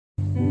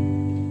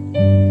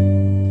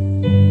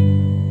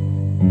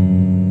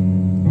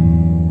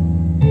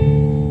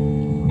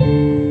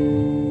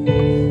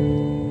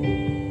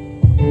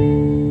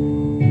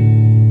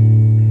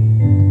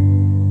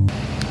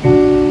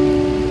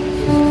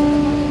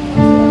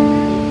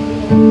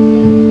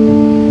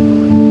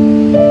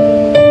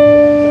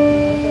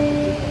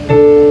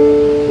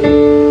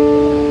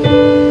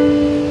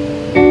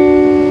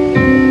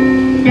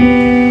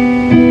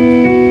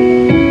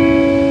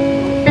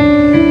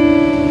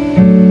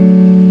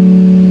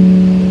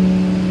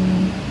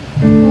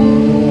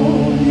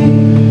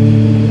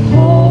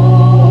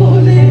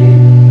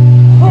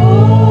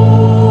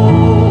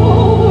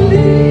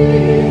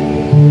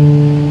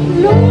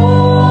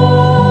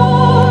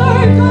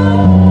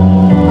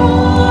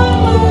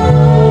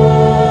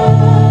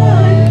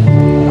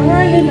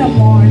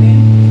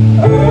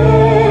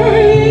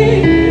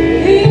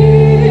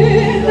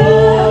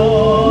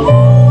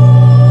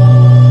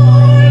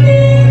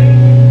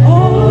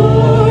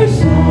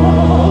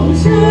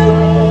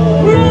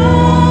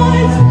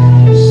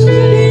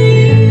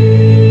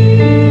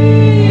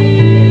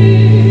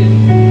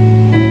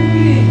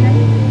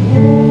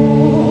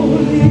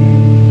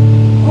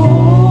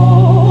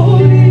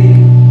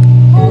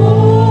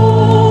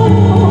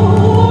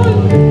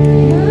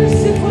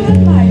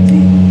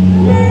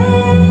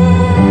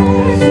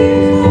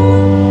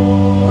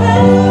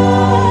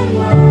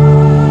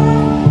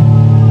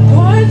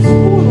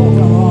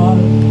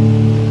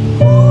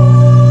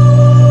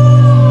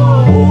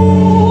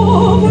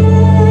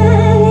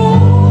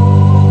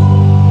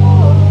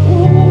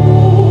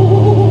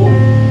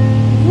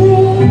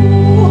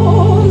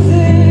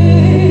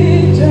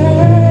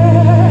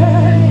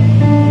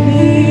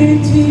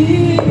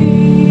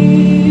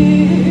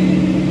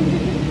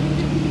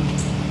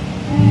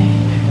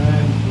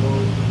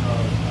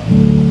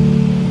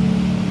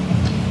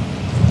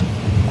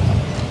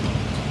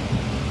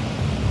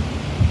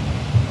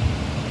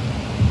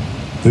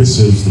This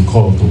is the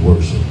call to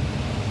worship.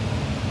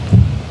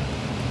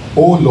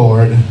 O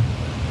Lord,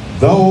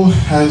 thou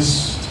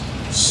hast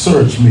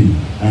searched me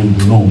and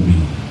known me.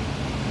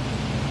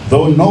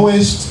 Thou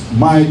knowest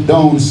my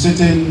down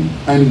sitting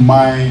and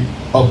my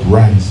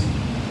uprising.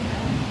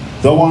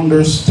 Thou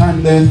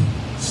understandest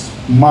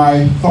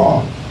my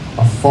thought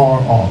afar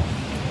off.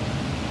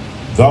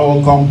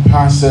 Thou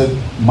compassest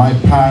my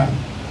path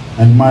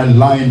and my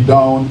lying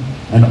down,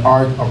 and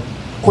art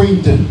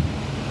acquainted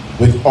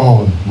with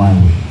all my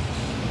ways.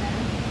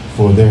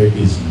 For there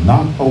is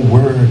not a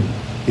word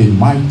in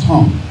my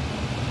tongue,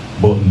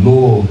 but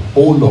lo,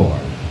 O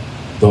Lord,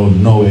 thou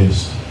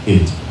knowest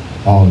it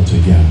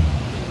altogether.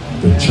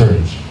 The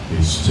church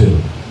is still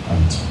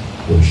at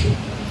worship.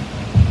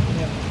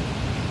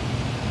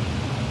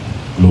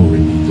 Glory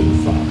be to the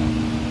Father.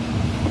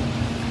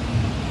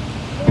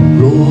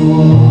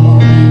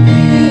 Glory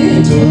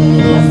be to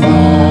the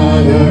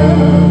Father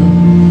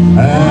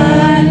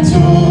and to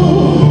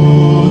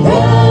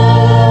the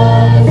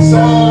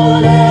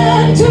Son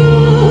and to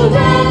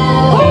the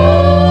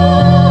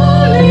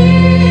Holy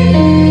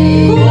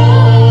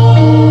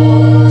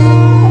Ghost,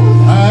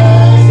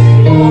 as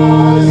it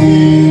was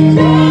in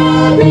the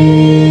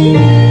beginning,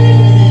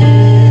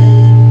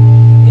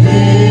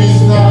 is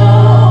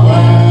now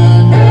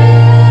and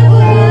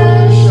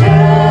ever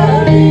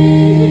shall be.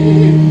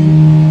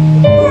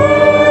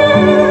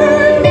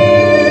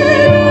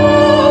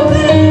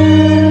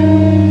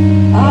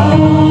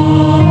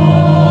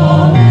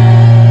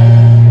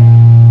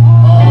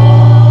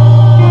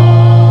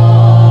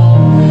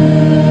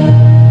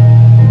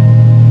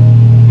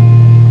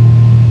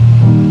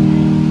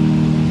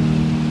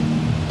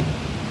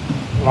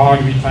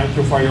 Lord, we thank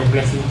you for your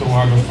blessing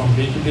toward us from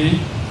day to day.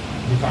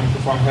 We thank you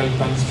for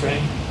health and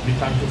strength. We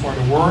thank you for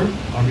the word,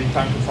 and we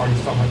thank you for the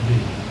Sabbath day.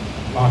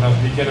 Lord, as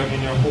we gather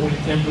in your holy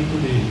temple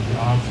today, we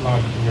ask,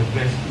 Lord, that you will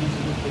bless each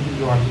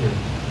individual here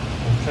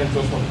and cleanse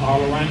us from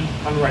all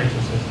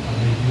unrighteousness, and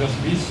may Jesus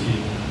be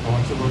saved for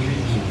whatever we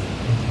do.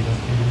 In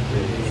Jesus' name we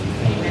pray.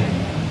 Amen.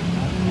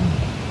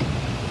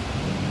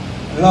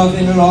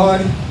 Loving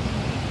Lord,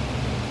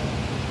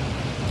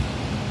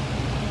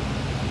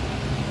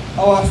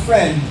 our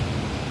friend,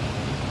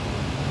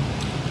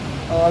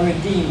 our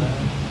Redeemer,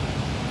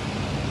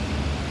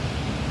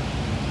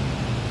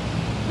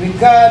 the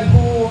God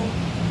who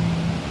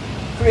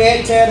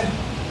created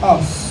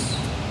us,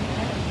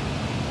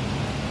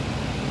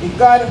 the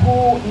God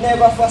who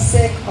never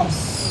forsake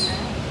us.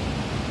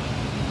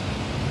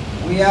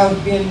 We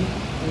have been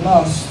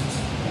lost,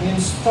 been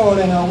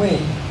stolen away,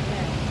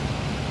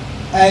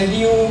 and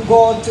you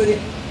go to the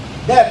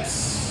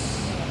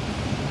depths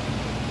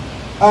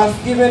of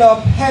giving up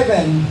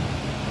heaven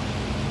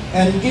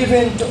and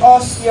giving to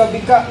us your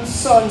begotten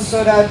Son,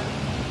 so that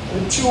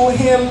through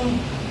him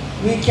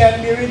we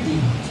can be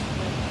redeemed.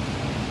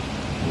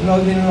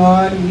 Loving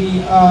Lord,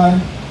 we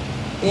are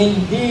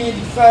indeed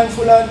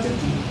thankful unto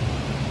thee.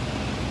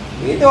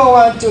 We don't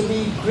want to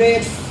be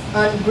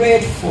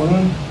ungrateful,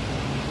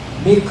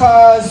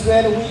 because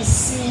when we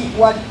see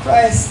what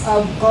Christ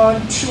has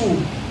gone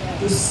through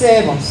to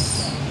save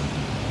us,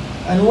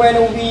 and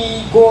when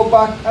we go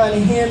back on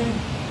him,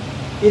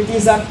 it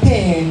is a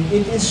pain.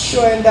 It is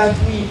showing that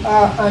we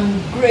are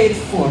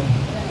ungrateful.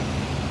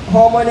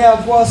 How many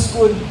of us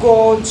could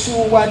go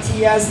through what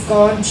he has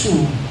gone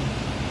through?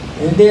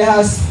 They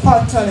have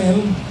spat on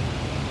him.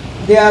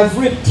 They have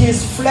ripped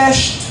his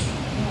flesh.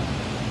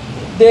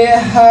 They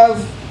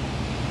have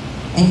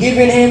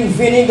given him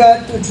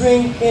vinegar to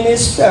drink in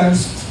his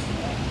thirst,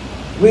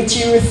 which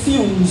he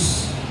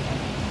refused.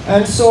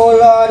 And so,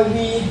 Lord,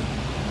 we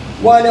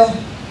want to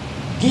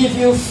give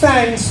you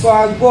thanks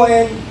for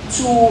going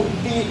through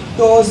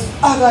those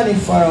agony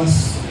for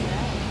us.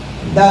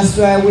 That's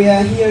why we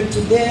are here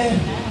today.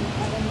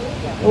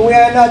 We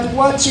are not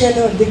watching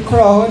the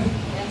crowd.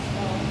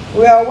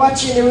 We are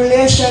watching the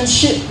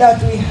relationship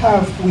that we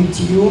have with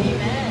you.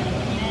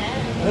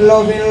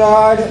 Loving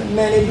Lord,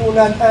 many do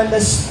not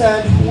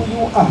understand who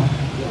you are.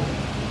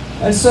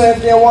 And so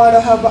if they want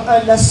to have an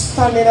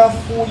understanding of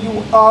who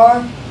you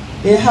are,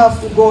 they have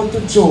to go to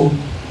Job.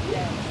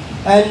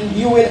 And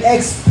you will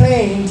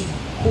explain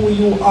who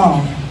you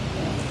are.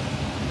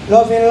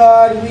 Loving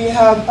Lord, we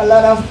have a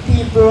lot of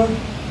people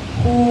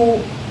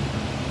who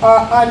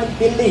are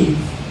unbelief.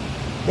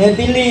 They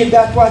believe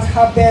that what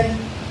happened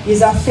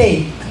is a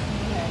fake.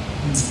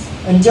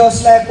 And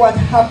just like what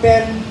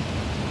happened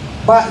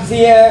back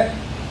there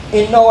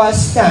in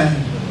Noah's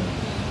time,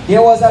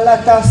 there was a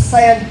lot of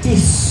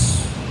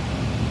scientists.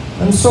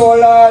 And so,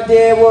 Lord,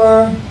 they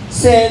were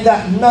saying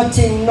that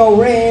nothing, no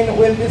rain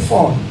will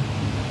befall,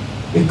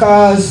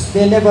 because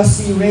they never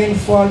see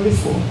rainfall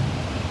before.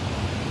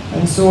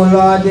 And so,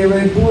 Lord, they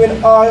were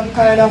doing all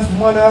kind of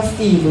manner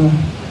of evil.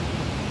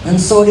 And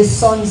so the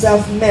sons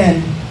of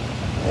men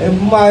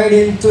married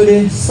into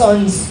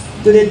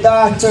the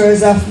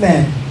daughters of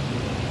men,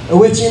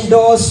 which in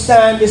those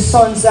times the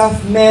sons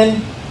of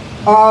men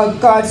are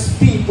God's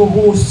people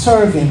who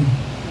serve him.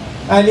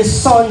 And the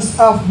sons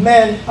of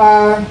men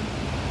are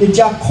the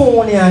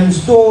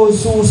Draconians,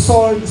 those who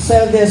sell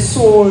their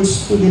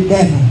souls to the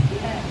devil.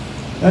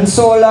 And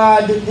so,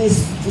 Lord,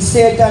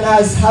 Satan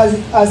has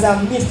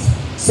a myth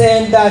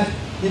saying that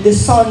the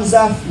sons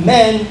of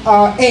men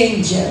are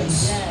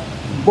angels.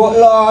 But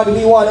Lord,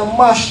 we want to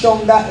mash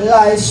down that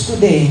lies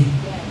today.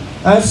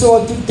 And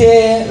so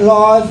today,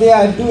 Lord, they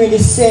are doing the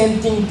same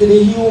thing to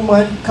the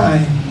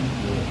humankind.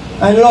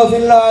 And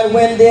loving Lord,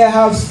 when they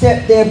have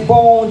stepped their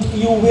bound,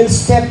 you will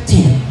step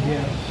in.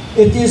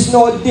 It is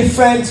no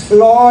different,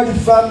 Lord,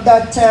 from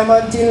that time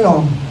until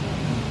now.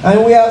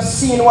 And we have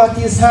seen what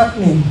is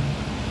happening.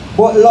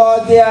 But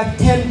Lord, they are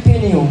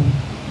tempting you.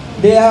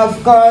 They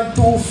have gone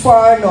too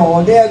far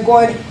now. They are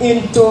going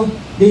into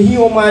the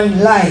human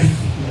life.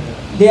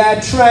 They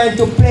are trying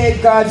to play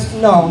God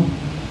now.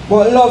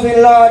 But loving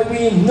Lord,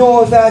 we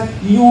know that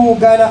you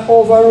gonna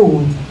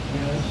overrule.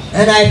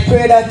 And I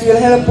pray that you'll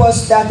help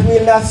us, that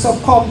we'll not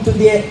succumb to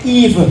their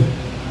evil.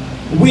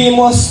 We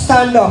must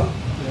stand up.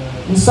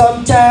 And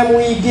sometimes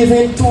we give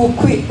in too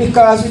quick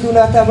because we do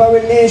not have a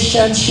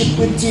relationship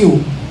with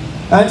you.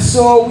 And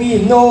so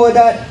we know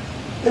that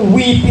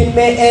weeping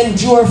may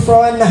endure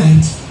for a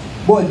night,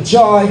 but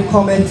joy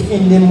cometh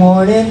in the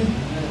morning.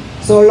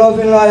 So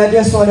loving Lord, I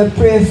just want to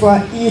pray for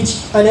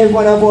each and every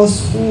one of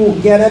us who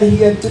gathered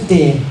here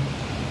today,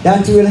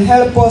 that you will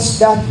help us,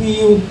 that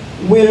we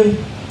will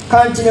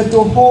continue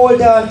to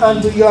hold on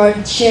unto your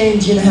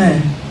changing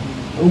hand.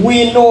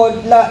 We know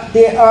that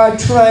they are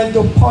trying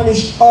to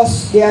punish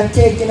us. They are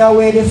taking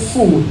away the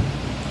food.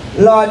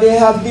 Lord, they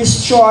have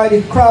destroyed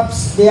the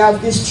crops. They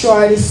have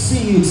destroyed the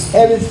seeds.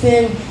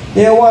 Everything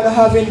they want to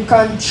have in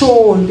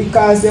control,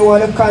 because they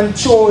want to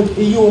control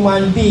the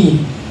human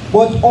being.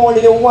 But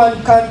only the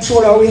one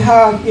controller we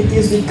have, it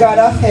is the God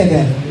of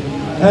heaven.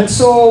 And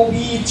so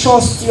we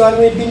trust you and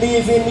we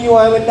believe in you,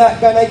 and we're not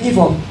going to give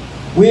up.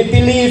 We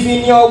believe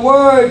in your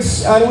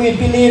words, and we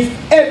believe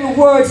every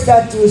word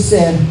that you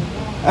said.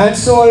 And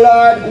so,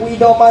 Lord, we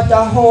don't matter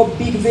how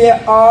big they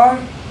are,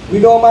 we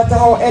don't matter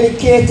how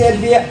educated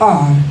they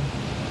are.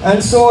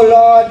 And so,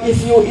 Lord,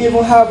 if you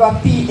even have a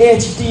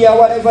PhD or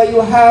whatever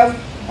you have,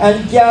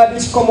 and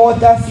garbage come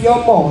out of your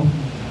mouth,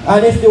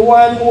 and if the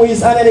one who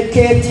is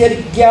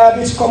uneducated,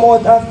 garbage come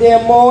out of their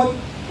mouth,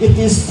 it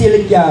is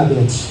still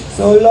garbage.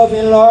 So,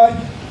 loving Lord,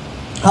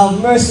 have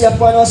mercy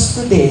upon us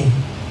today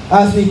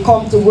as we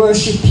come to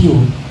worship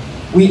you.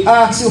 We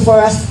ask you for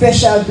a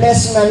special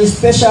blessing, and the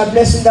special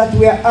blessing that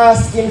we are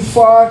asking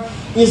for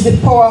is the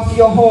power of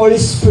your Holy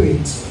Spirit.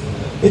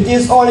 It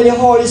is only the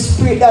Holy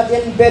Spirit that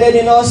embedded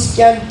in us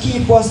can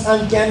keep us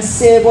and can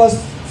save us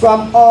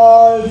from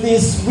all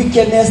this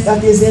wickedness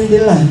that is in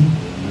the land.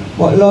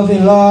 But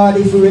loving Lord,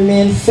 if we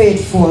remain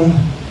faithful,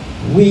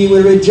 we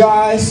will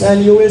rejoice,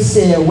 and you will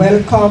say,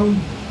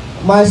 welcome,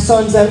 my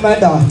sons and my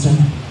daughter,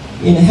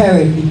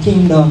 inherit the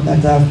kingdom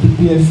that I have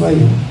prepared for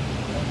you.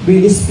 Be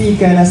the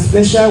speaker in a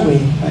special way,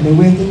 and the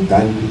waiting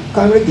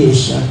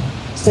congregation,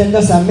 send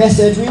us a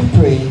message, we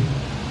pray,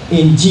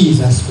 in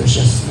Jesus'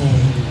 precious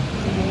name.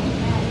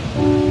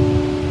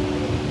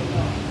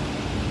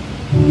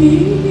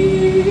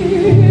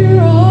 Hear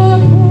our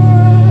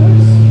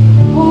prayers,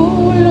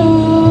 oh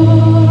Lord.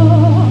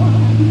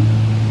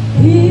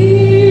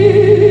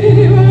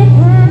 Hear our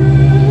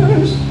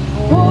prayers,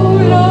 oh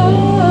Lord.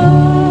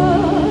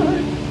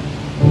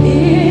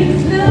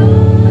 Incline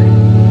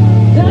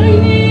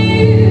thine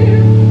ear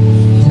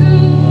to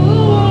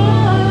us,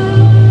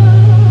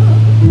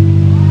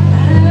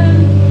 and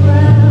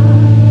grant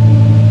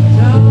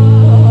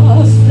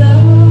us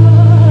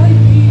thy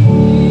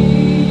peace.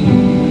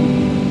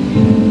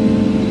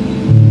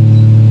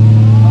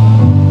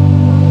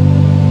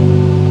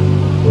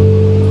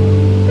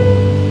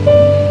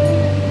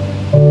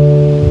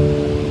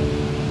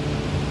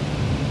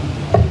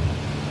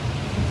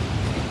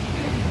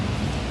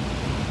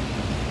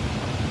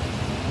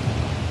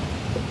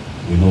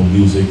 We know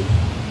music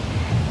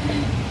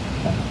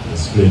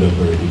has played a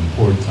very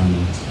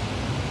important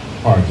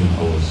part in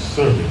our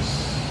service.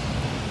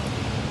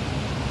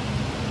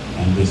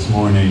 And this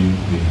morning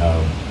we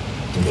have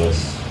with us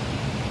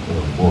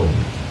our boy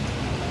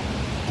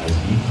as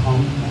he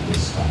come at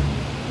this time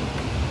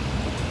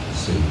to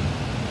sing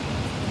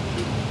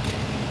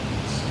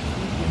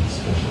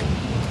special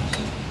words.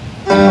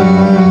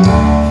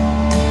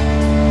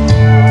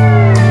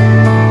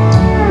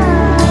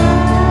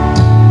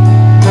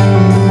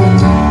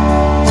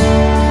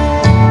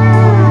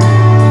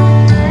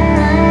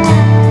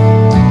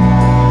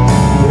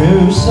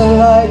 There's a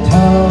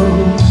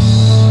lighthouse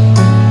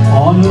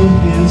on a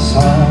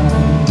hillside,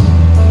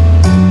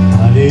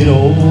 and it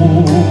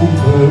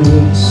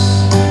overlooks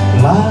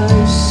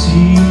life's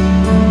sea.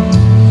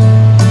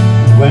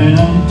 When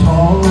I'm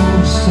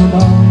tossed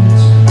about,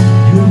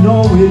 you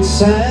know it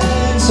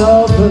sends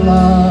out the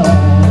light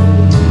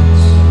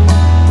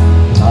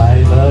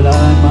that I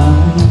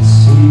might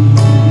see,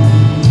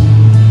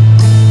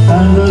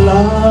 and the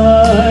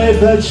light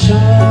that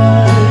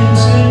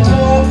shines in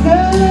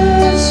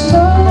darkness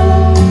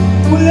now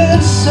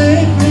will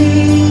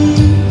safely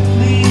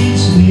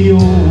leads me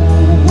home.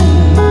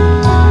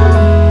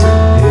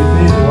 If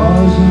it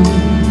wasn't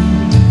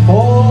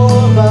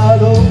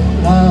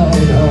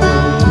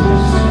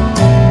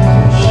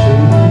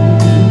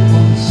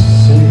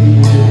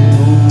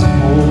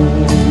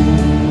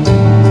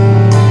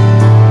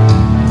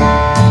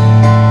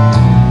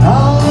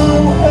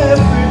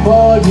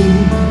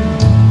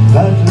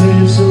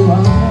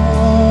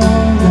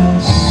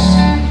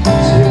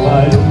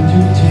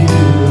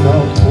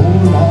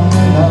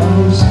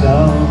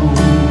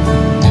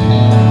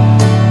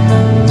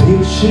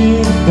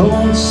ship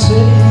don't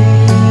sail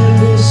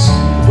this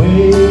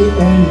way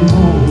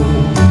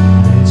anymore.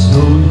 It's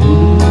no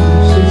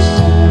use, it's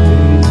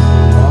standing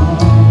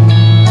around.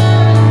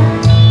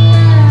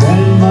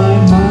 Then my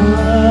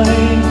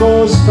mind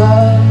goes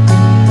back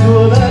to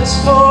that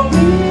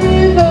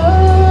stormy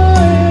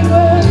night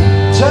when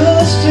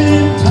just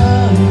in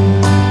time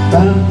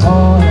thank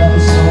God I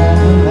saw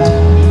the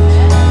light.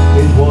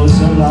 It was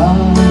a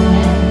light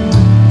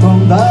from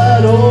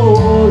that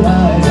old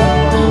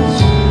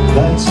lighthouse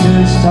that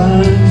still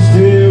stands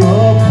there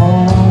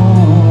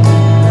upon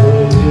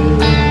the hill.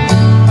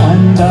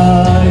 And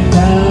I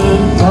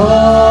thank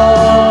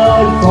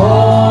God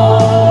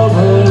for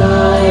the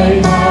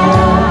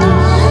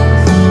lighthouse.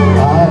 I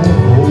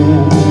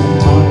owe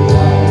my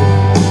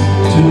life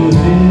to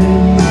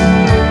Him.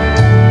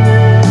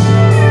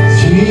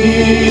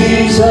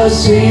 Jesus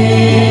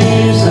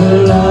is the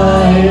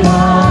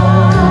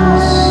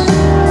lighthouse,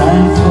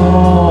 and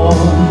from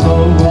the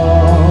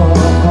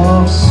rock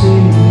of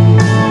sin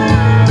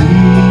He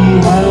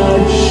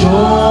had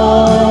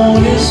shone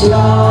His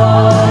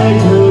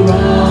light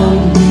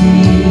around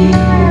me,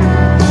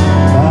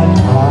 that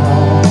I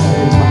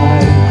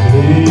might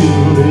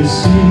clearly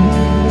see.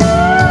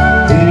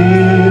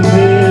 If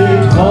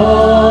it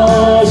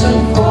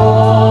wasn't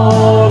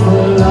for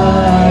the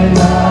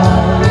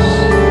lighthouse,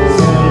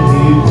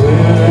 then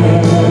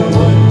where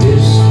would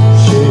this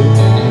ship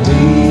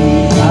be?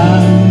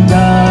 And I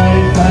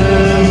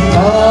thank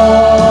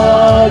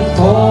God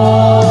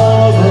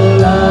for the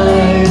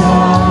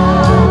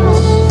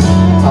lighthouse.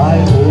 I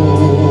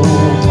owe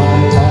my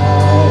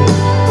life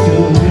to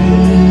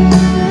Him.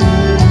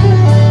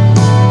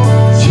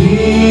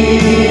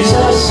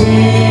 Jesus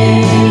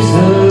is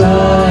the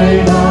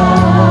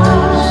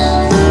lighthouse,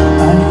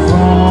 and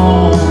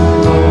from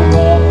the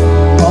rock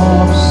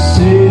of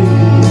sin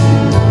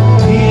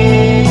He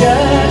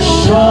has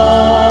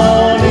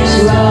shone His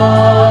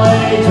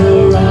light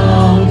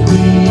around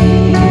me,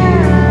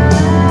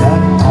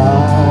 that I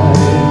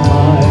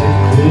might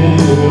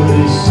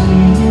clearly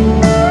see.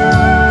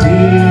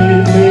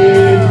 If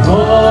it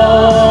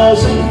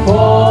wasn't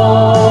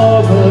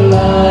for the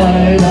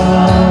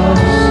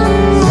lighthouse,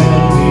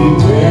 then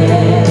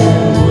where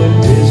would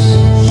this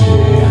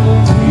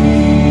ship be?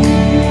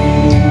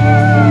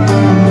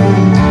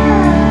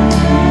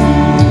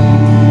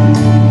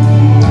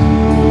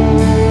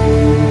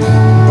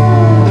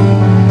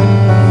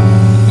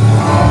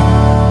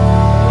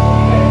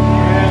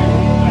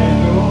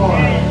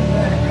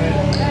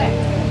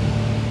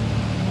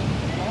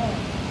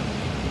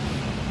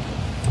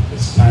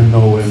 It's time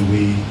now when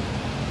we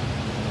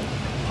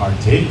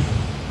partake.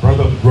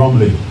 Brother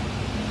Bromley,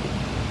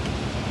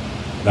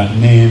 that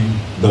name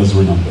does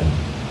ring a bell.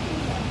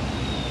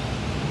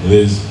 It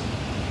is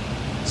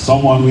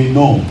someone we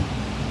know,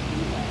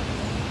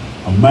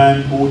 a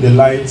man who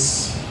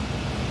delights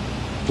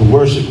to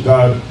worship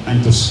God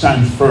and to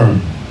stand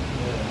firm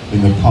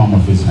in the palm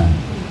of His hand.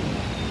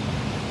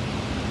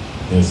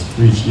 He has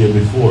preached here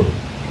before,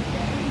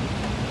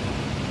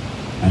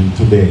 and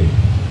today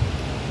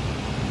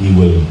he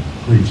will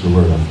preach the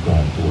word of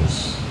God to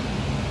us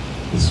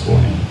this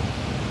morning.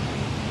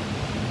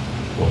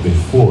 But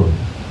before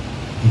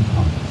he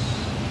comes,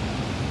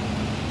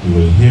 we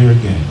will hear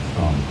again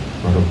from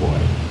Brother Boy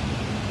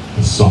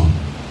the song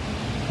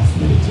of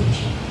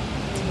meditation.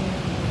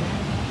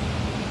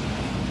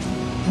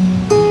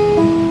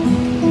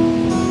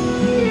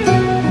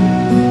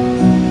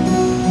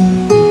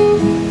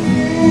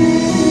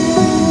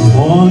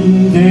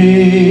 One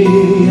day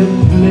a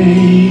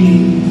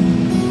plain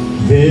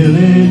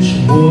village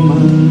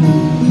woman,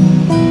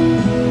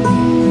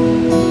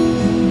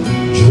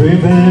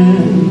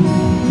 driven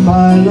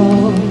by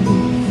love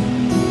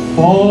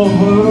for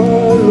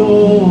her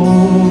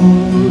Lord,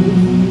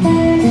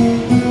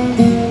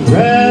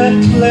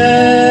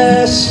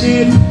 recklessly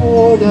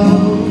poured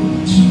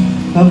out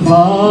a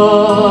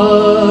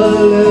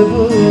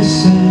valuable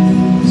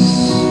essence,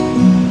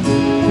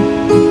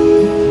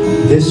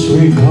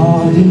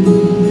 disregarding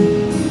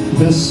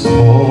the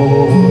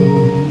storm.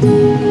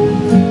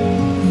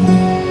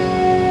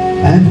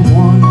 And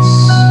once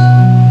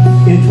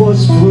it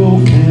was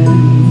broken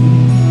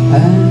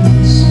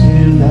and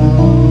spilled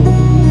out,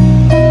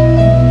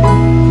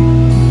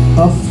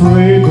 a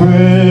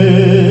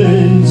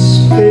fragrance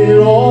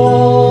filled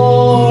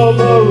all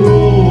the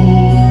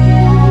room,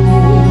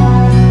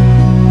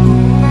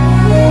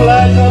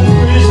 like a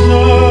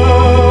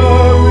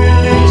prisoner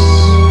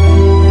released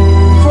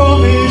from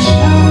his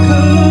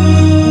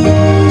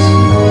shackles,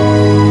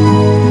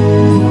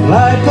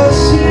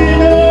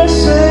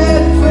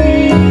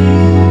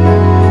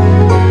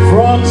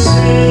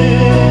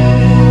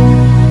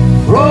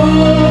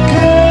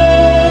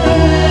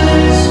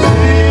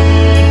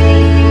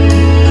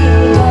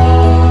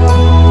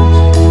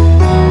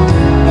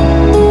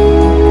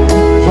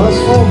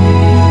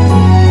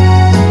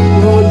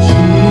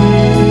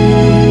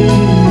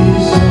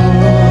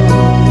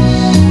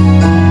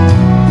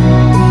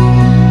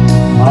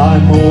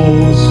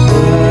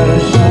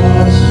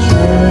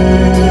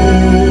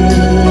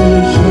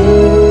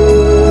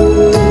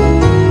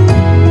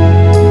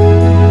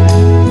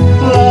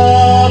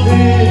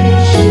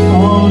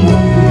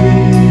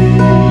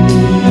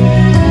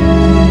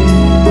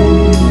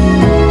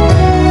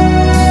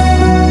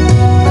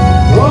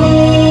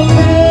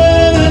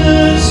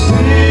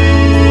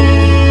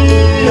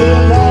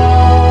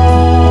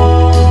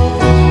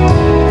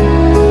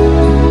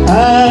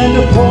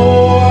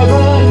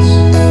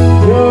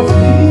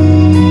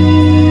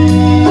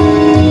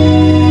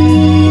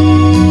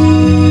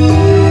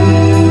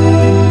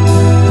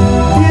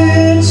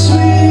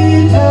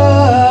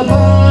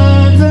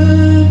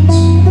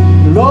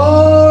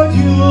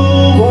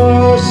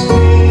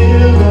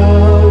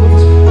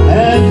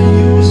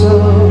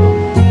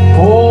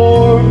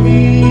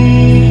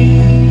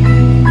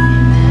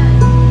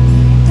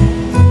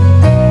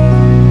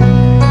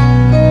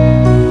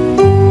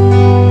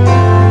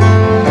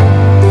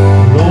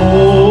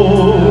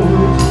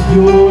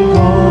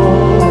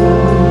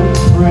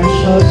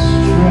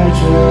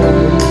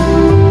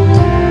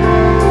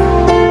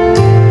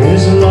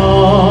 His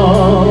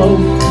love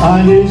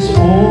and His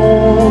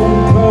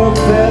own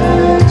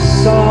perfect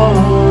Son.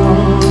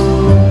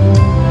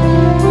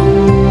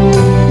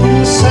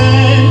 You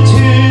sent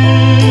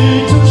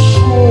Him to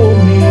show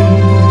me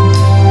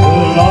the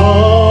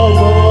love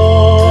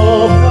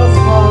of the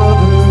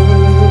Father.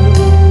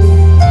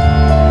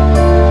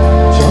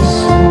 Just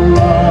for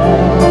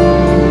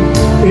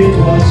love it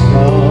was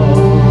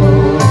done.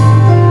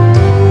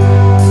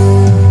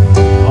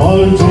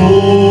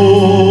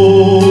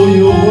 Although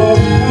you were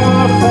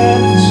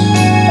perfect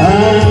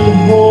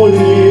and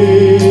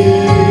holy,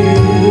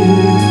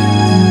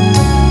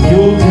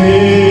 you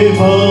gave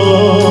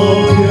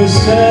up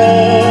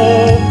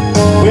yourself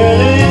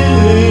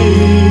willingly.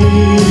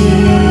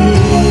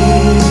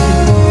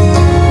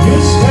 You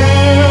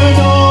spared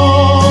no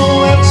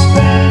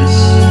expense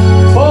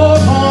for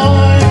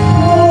my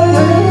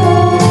calling.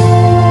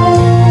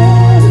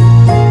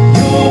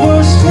 You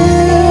were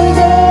spilled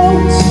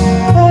out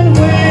and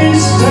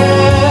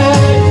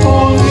wasted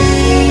for me.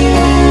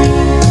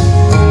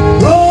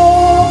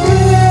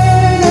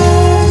 Broken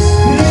and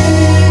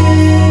spilled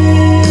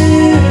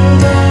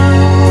out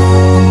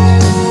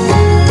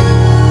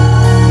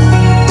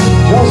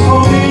just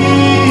for me,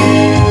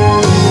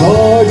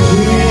 Lord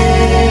Jesus.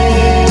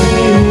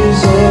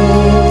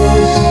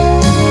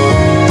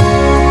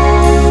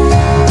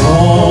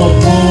 Oh,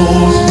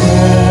 most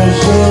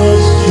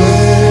precious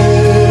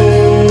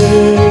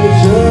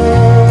treasure,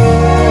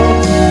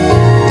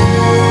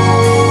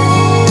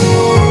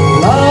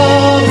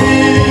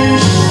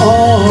 lavish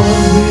on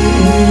me.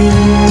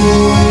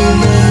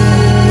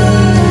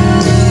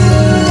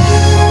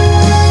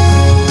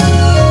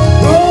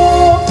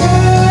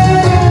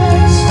 Broken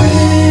and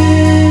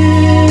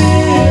spilled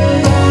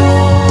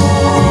out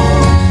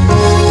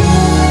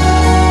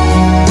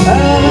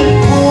and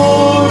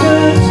poured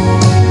at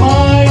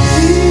my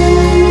feet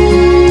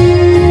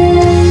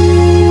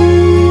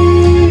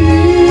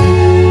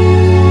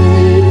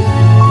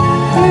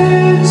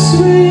in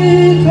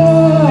sweet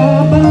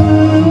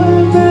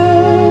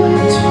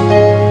abandonment.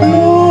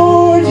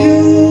 Lord, you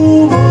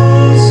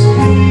were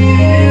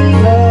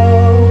spilled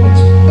out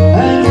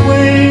and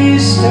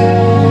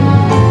wasted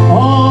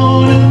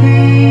on me.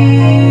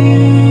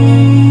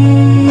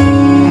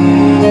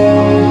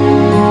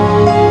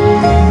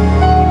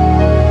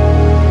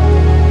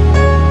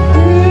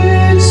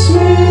 In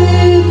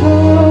sweet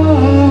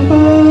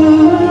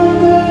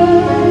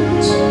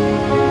abandonment,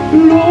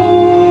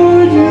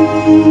 Lord, you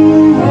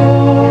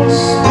were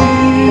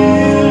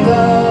spilled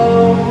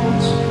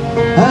out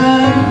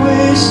and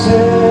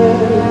wasted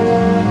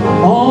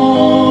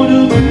on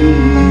me.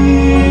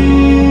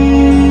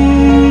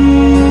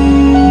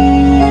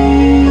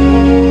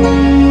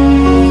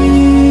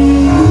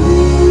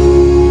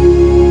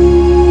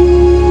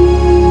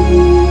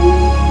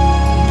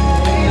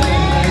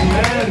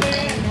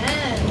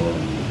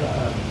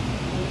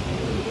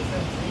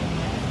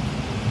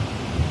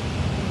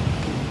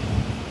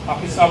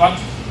 Happy Sabbath.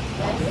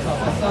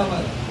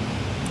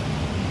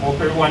 Hope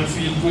everyone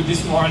feels good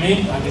this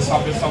morning and this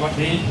happy Sabbath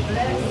day.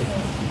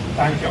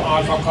 Thank you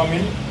all for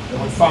coming,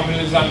 with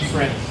families and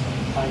friends.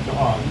 Thank you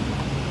all.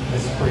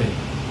 Let's pray.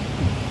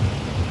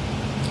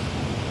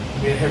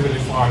 Dear Heavenly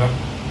Father,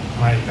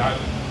 my God,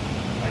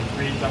 my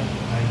Creator,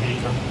 my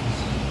Maker,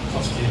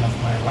 sustainer of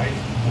my life,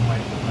 whom I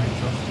put my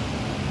trust.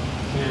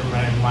 Clear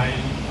my mind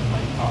and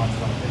my thoughts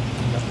from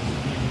everything that is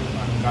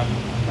evil and godly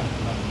and that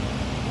is not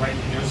right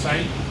in your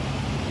sight.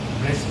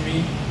 Bless me,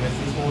 bless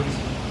this Holy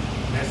Spirit.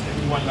 Bless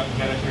everyone that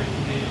gathered here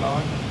today,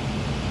 Lord.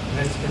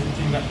 Bless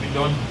everything that be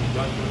done to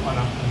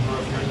honor and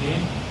glory of your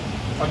name.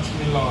 Touch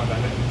me, Lord, and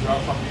let me draw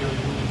from your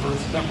universe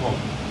step up.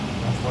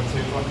 That's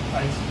whatsoever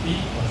I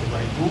speak, whatever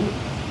I do,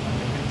 and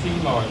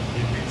everything, Lord,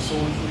 it be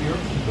sold to your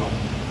kingdom.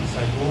 This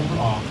I go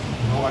belong to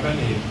no other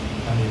name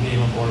than the name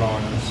of our Lord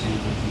and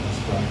Savior Jesus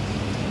Christ.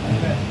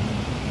 Amen.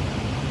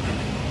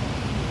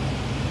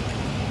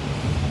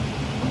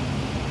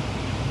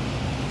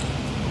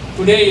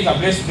 Today is a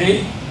blessed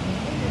day.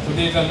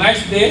 Today is a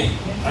nice day,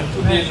 and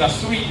today is a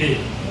sweet day.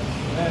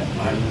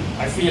 And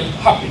I feel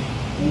happy.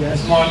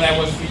 This morning I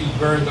was feeling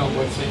burned out,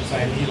 but since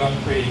I kneel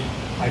and pray,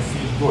 I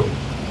feel good.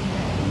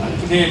 And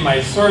today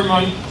my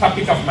sermon,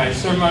 topic of my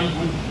sermon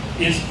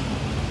is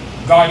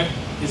God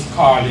is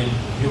calling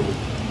you.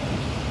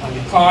 And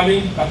the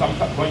calling that I'm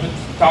going to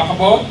talk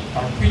about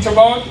or preach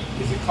about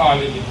is the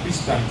calling, the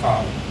Christian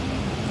call.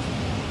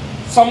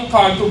 Some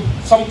call to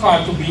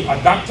be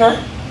a doctor,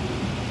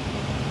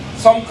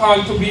 some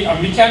call to be a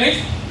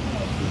mechanic,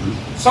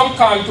 some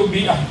call to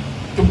be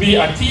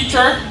a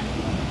teacher,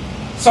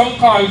 some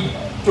call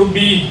to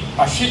be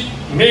a ship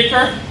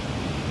maker,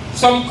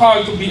 some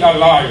call to be a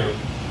lawyer.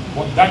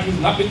 But that is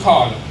not the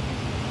call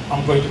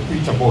I'm going to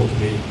preach about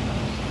today.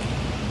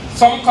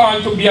 Some call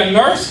to be a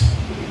nurse,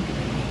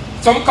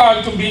 some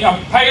call to be a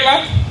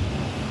pilot,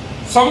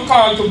 some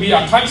call to be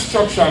a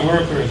construction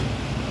worker.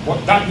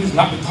 But that is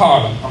not the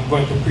call I'm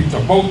going to preach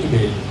about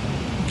today.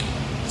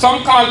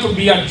 Some call to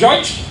be a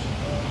judge,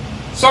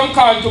 some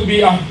call to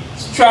be a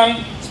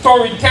strong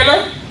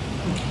storyteller.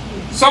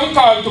 Some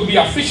called to be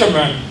a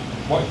fisherman,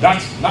 but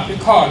that's not the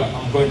call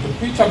I'm going to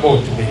preach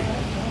about today.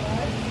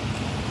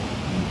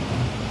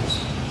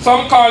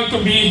 Some called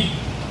to be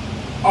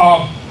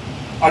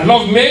a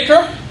love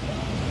maker.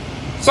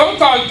 Some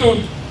called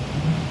to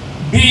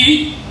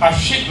be a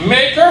ship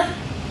maker.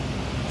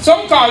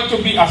 Some called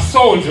to be a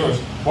soldier,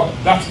 but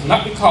that's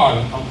not the call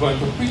I'm going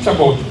to preach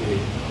about today.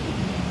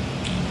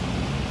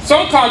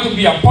 Some called to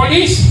be a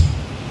police.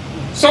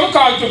 Some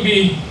called to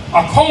be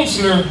a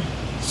counselor.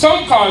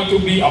 Some called to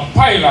be a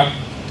pilot,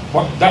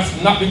 but that's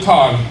not the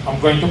call I'm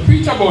going to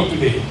preach about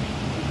today.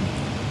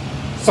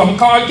 Some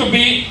called to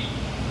be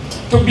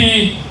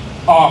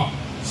a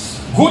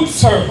good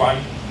servant.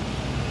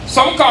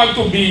 Some called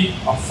to be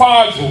a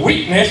false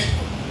witness.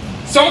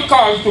 Some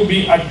called to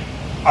be a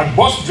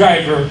bus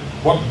driver,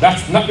 but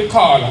that's not the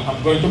call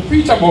I'm going to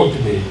preach about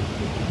today.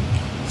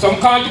 Some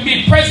called to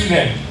be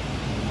president.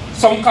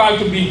 Some called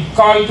to be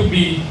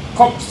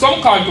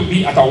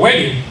at a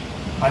wedding,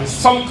 and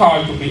some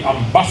called to be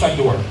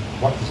ambassador,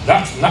 but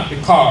that's not the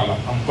call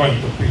I'm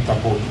going to preach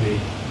about today.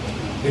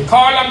 The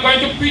call I'm going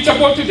to preach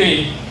about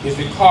today is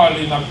the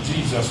calling of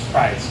Jesus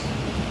Christ.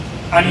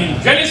 And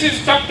in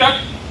Genesis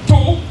chapter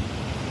 2,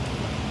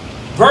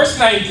 verse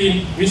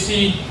 19, we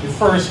see the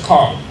first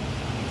call.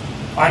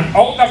 And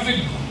out of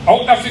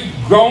the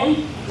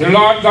ground, the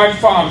Lord God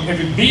formed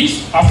every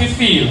beast of the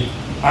field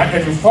and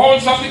every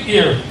fowls of the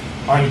air,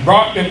 and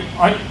brought them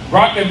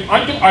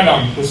unto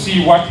Adam to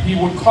see what he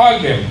would call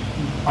them.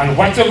 And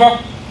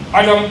whatever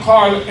Adam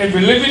called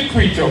every living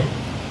creature,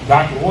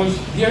 that was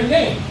their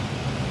name.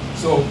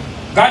 So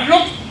God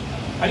looked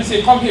and he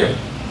said, come here.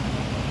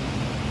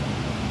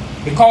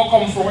 The cow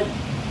come forward.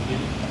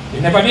 He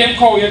never named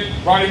cow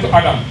yet, brought it to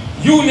Adam.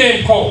 You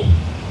name cow.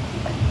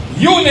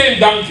 You name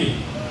donkey.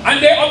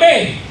 And they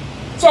obey.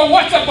 So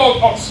what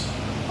about us?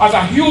 As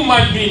a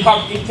human being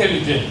have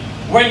intelligence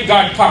when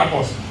God called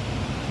us?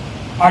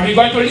 Are we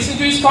going to listen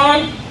to his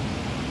call?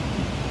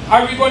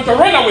 Are we going to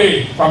run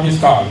away from his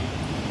call?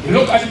 He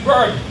looked at the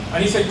bird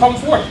and he said, come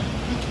forth.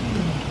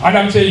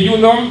 Adam said, you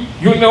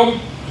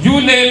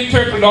name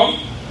turtle love,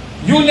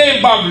 you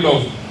name Bob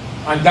love.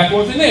 And that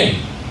was the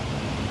name.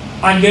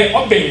 And they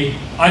obeyed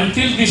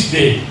until this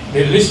day.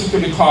 They listen to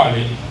the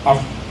calling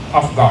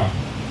of God.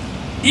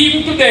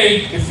 Even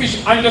today, the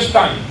fish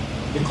understand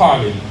the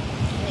calling.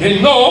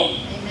 They know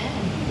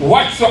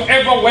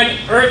whatsoever when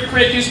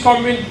earthquake is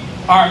coming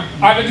or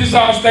other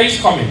disaster is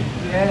coming.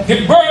 Yes.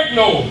 The bird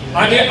know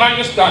and they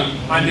understand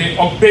and they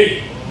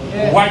obey.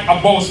 Yes. What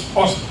about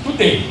us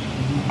today?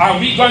 Are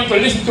we going to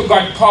listen to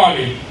God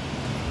calling?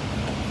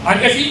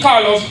 And if he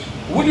calls us,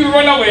 would we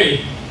run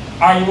away?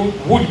 Or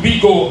would we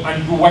go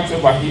and do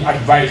whatever he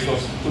advised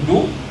us to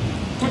do?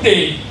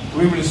 Today,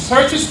 we will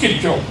search the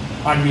scripture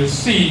and we'll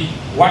see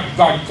what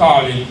God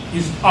calling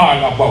is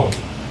all about.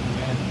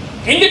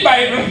 In the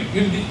Bible,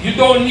 you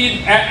don't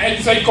need an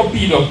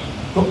encyclopedia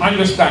to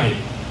understand it.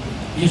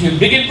 If you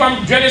begin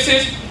from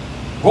Genesis,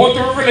 go to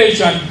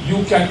Revelation,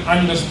 you can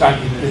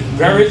understand it. It's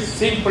very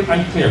simple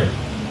and clear.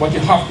 But you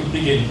have to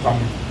begin from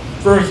the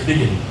first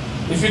beginning.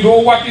 If you know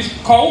what is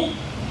cow,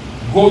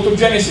 go to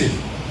Genesis.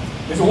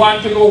 If you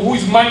want to know who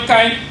is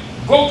mankind,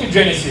 go to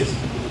Genesis.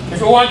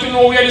 If you want to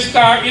know where the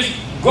star is,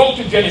 go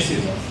to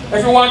Genesis.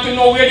 If you want to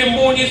know where the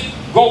moon is,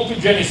 go to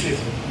Genesis.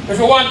 If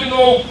you want to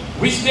know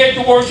which day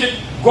to worship,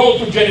 go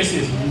to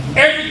Genesis.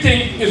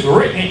 Everything is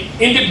written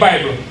in the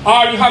Bible.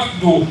 All you have to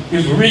do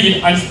is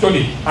read and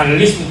study and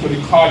listen to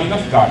the calling of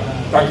God.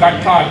 That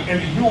God called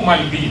every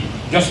human being,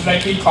 just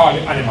like he called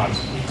the animals.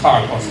 He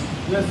called us.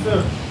 Yes,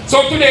 sir.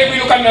 So today we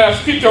look at the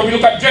scripture, we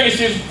look at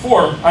Genesis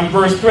 4 and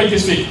verse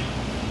 26.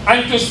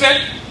 And to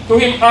Seth, to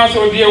him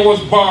also there was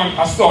born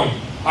a son,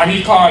 and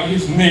he called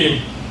his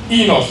name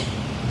Enos.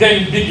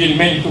 Then begin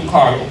men to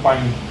call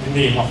upon the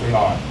name of the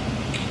Lord.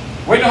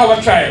 When you have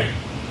a child,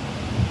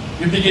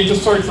 you begin to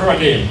search for a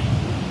name,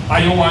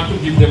 and you want to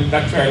give them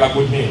that child a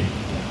good name.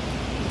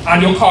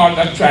 And you call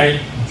that child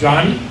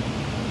John,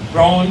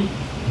 Brown,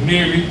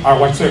 Mary, or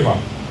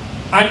whatsoever.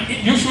 And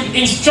you should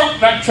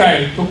instruct that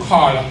child to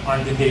call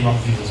on the name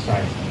of Jesus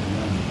Christ.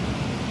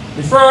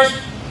 The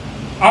first,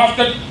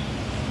 after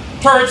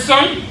third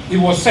son, he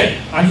was Seth,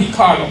 and he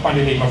called upon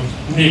the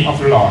name of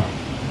the Lord.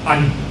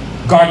 And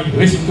God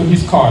listened to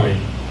his calling,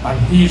 and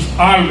he's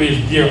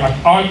always there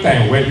at all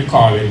times when we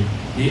call him,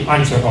 he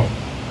answered us.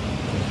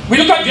 We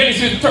look at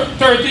Genesis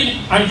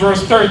 30 and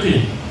verse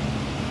 13.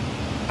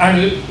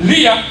 And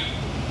Leah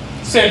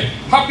said,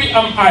 happy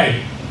am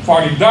I,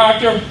 for the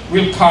daughter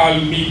will call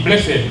me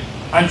blessed.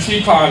 And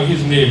she called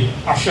his name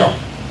Asher.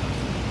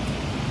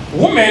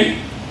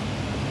 Women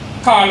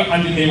call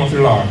on the name of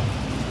the Lord.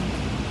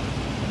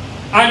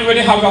 And when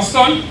they have a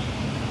son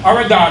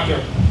or a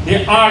daughter,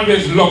 they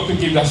always love to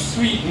give a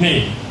sweet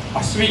name,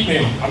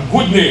 a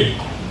good name.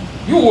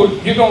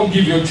 You don't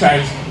give your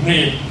child's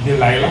name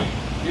Delilah,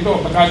 you know,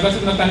 because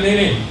that's not a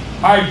name.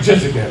 Or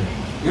Jezebel.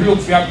 You look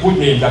for a good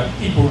name that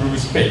people will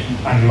respect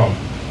and love.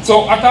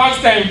 So at all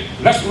times,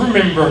 let's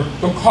remember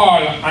to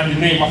call on the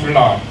name of the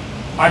Lord.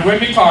 And when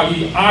we call,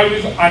 he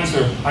always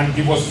answer and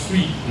give us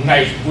sweet,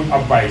 nice, good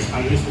advice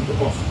and listen to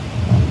us.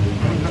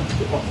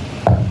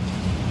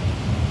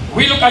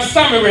 We look at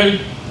Samuel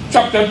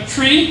chapter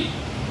 3,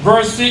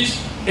 verse 6,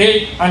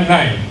 8, and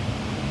 9.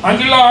 And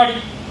the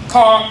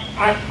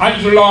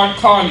Lord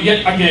called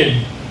yet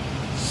again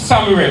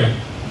Samuel,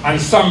 and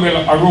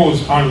Samuel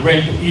arose and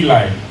went to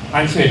Eli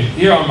and said,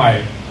 Here am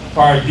I,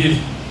 for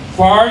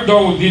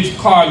thou didst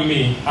call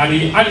me. And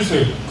he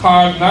answered,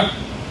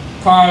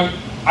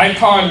 I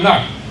call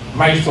not,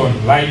 my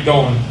son, lie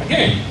down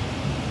again.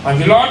 And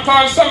the Lord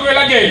called Samuel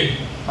again,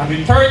 and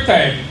the third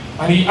time,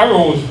 and he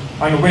arose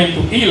and went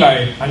to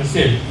Eli and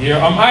said, Here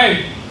am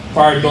I,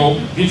 for thou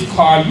didst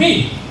call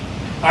me.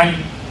 And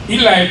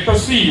Eli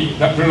perceived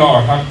that the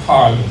Lord had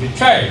called the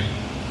child.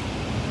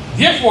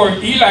 Therefore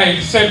Eli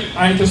said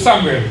unto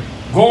Samuel,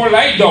 Go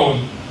lie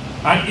down,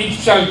 and it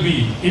shall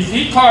be, if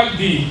he call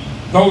thee,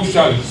 thou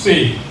shalt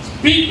say,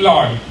 Speak,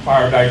 Lord,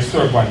 for thy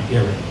servant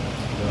heareth.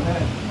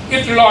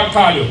 If the Lord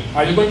call you,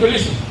 are you going to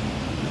listen?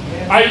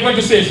 Are you going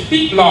to say,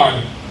 Speak,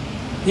 Lord,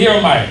 here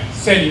am I,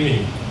 send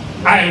me,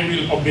 I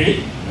will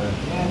obey?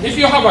 If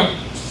you have a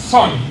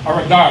son or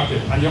a daughter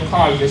and you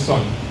call your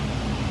son,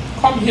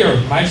 Come here,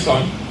 my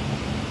son,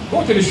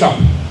 go to the shop,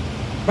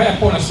 buy a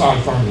pound of salt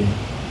for me.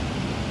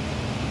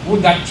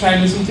 Would that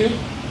child listen to you?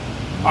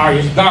 Or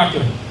his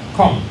daughter,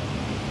 come,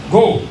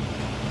 go,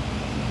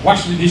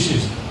 wash the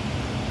dishes.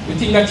 You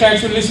think that child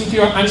should listen to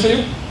you and answer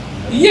you?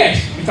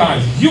 Yes,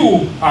 because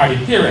you are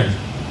the parent.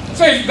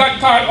 So if God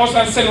called us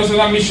and sent us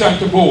on a mission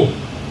to go,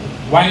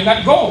 why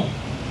not go?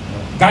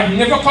 God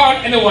never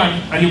called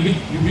anyone and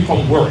you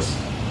become worse.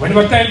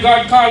 Whenever time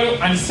God called you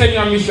and sent you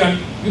on a mission,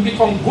 you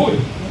become good.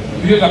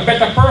 You're a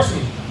better person.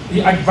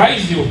 He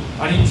advised you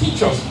and he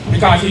teaches us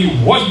because he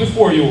was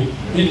before you.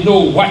 He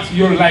knows what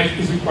your life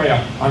is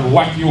required and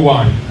what you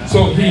want.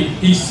 So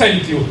he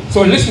sent you.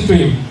 So listen to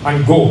him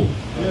and go.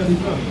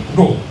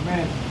 Go.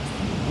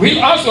 We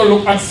also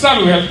look at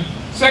Samuel, 2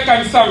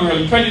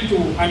 Samuel 22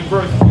 and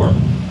verse 4.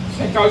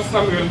 2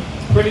 Samuel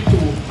 22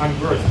 and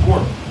verse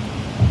 4.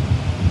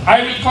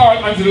 I will call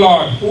on the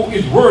Lord who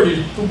is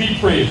worthy to be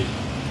praised.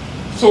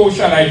 So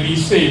shall I be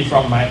saved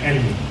from my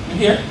enemy. You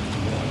hear?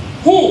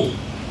 Who?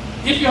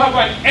 If you have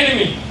an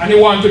enemy and they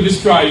want to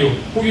destroy you,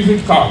 who you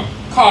should call?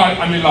 Call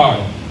on the Lord.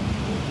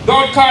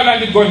 Don't call on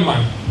the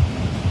gunman.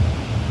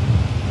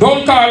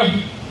 Don't call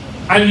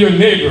on your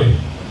neighbor.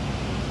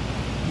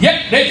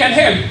 Yet they can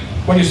help.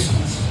 But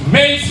the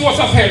main source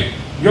of help,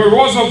 your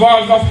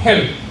reservoirs of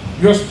help,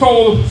 your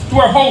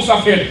storehouse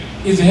of help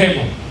is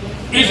heaven.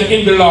 Is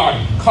in the Lord.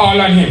 Call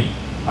on him.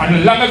 And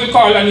as long as you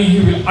call on him, he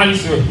will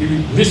answer, he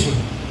will listen.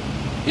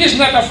 He's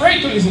not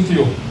afraid to listen to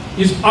you.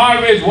 He's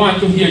always want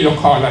to hear you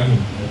call on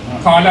him.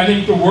 Call on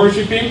him to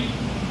worship him.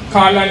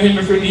 Call on him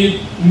if you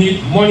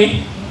need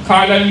money.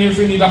 Call on him if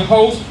you need a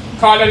house.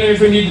 Call on him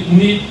if you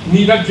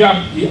need a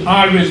job. He's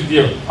always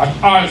there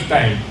at all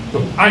times to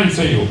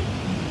answer you.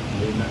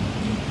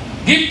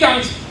 Give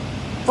thanks.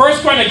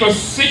 1 Chronicles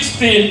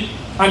 16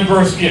 and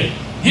verse 8.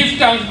 Give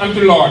thanks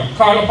unto the Lord.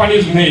 Call upon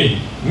his name.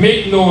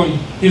 Make known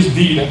his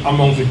deed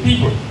among the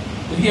people.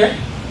 You hear?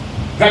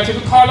 God said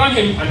to call on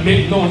him and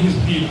make known his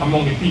deed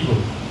among the people.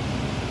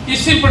 It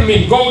simply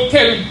means go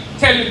tell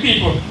the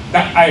people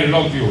that I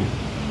love you.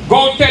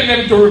 Go tell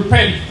them to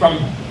repent from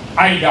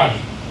idols.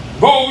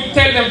 Go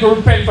tell them to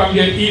repent from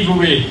their evil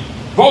way.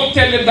 Go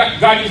tell them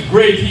that God is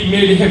great. He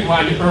made the heaven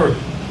and the earth.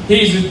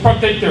 He is the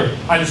protector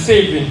and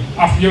saving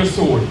of your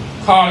soul.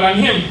 Call on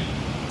him,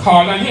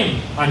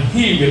 and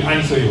he will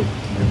answer you.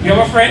 You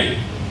have a friend?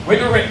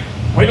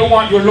 When you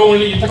want you're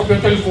lonely, you take up your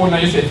telephone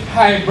and you say,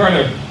 Hi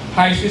brother,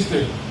 hi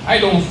sister, I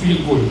don't feel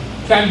good.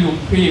 Can you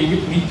pray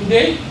with me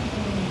today?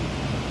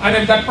 And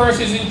if that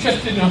person is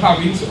interested in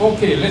having, you say,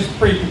 okay, let's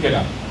pray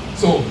together.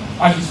 So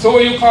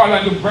you call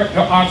on your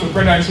aunt,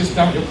 brother and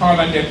sister, you call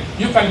on them,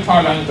 you can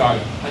call on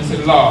God and say,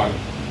 Lord,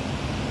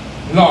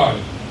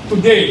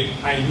 today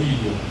I need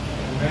you.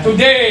 Amen.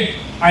 Today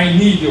I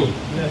need you.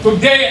 Yes.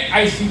 Today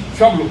I see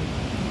trouble.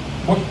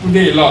 But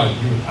today, Lord,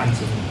 you will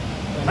answer me.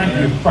 And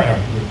your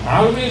prayer will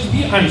always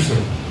be answered.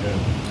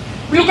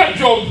 Yes. We look at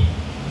Job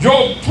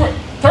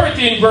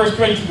 13 verse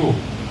 22.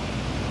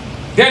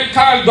 Then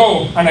call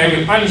thou and I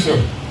will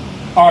answer,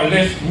 or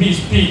let me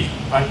speak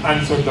and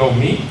answer thou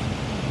me.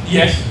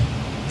 Yes,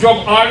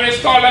 Job always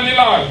called on the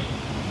Lord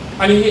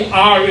and he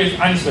always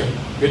answered.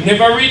 You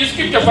never read the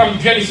scripture from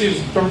Genesis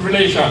to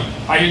Revelation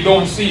and you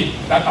don't see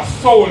that a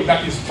soul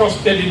that is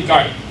trusted in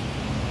God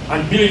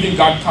and believing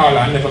God call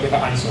and never get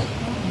an answer.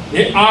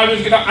 They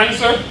always get an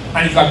answer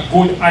and it's a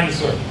good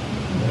answer.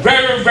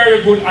 Very,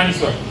 very good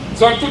answer.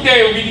 So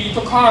today we need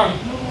to call.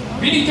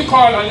 We need to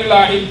call on the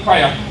Lord in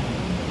prayer.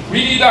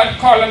 We need to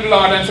call on the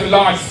Lord and say,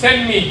 Lord,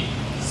 send me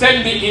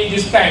in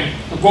this time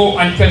to go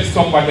and tell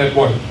somebody that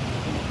word.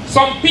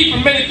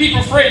 Many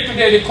people afraid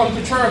today they come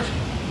to church.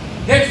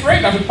 They're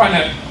afraid of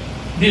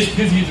this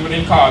disease when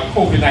they call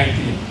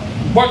COVID-19.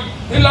 But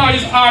the Lord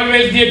is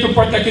always there to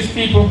protect his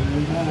people.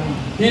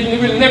 He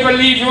will never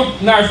leave you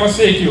nor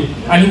forsake you.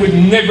 And he will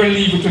never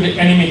leave you to the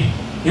enemy.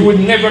 He would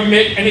never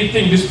make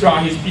anything destroy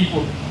his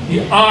people. He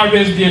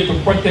always there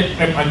to protect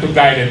them and to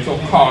guide them. So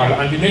call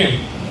on the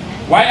name.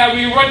 Why are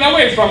we running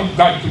away from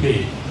God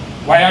today?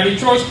 Why are the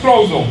church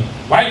closed down?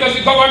 Why does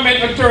the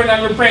government return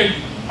and repent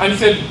and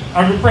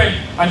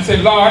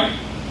say, Lord,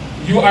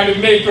 you are the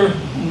maker,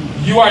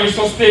 you are the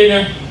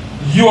sustainer,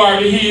 you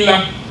are the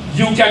healer,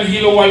 you can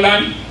heal our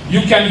land,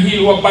 you can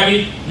heal our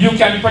body, you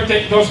can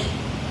protect us.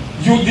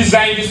 You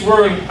designed this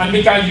world, and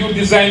because you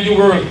designed the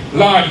world,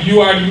 Lord,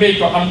 you are the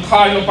maker. I'm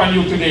calling upon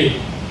you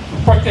today.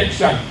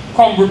 Protection.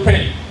 Come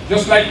repent.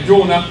 Just like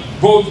Jonah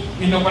goes,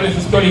 when it's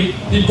a study,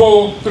 he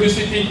go to the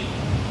city,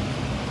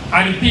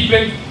 and the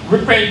people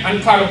repent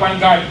and call upon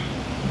God,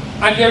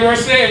 and they were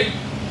saved.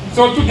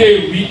 So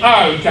today we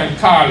all can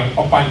call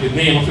upon the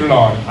name of the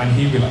Lord, and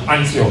He will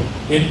answer you.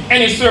 In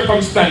any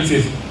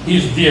circumstances, He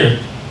is there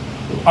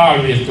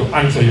always to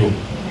answer you.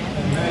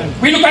 Amen.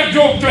 We look at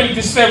Job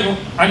 27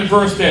 and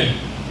verse 10.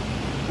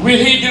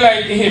 Will he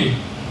delight in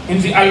Him,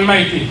 in the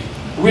Almighty?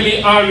 Will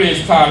he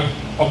always call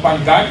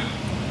upon God?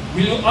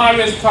 Will you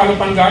always call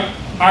upon God?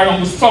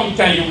 Or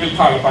sometime you will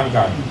call upon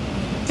God?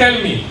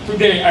 Tell me,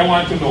 today I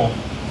want to know.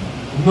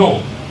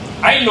 No.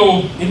 I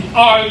know in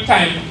all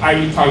time I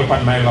will call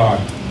upon my Lord.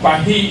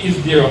 But He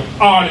is there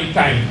all the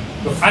time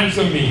to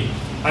answer me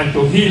and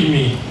to heal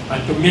me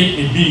and to make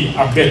me be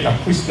a better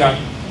Christian.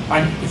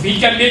 And if He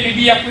can make me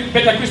be a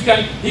better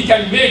Christian, He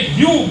can make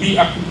you be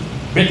a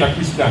better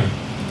Christian.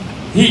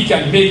 He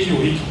can make you,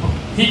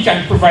 He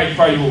can provide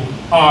for you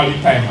all the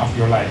time of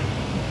your life.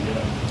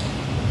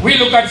 Yeah. We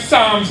look at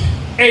Psalms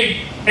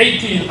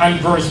 18 and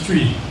verse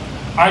 3.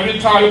 I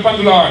will call upon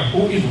the Lord,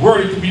 who is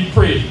worthy to be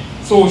praised.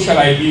 So shall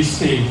I be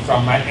saved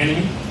from my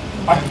enemy.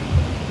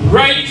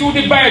 Right through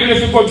the Bible,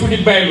 if you go through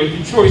the Bible,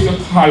 the choice to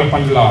call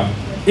upon the Lord.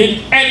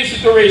 In any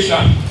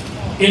situation,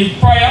 in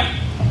prayer,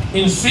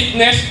 in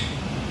sickness,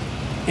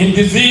 in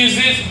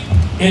diseases,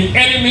 in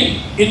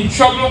enemy, in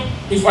trouble,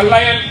 if a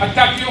lion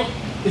attack you,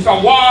 if a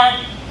war,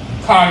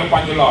 call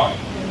upon the Lord.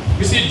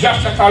 You see,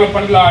 Joshua call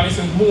upon the Lord, he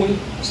says, moon,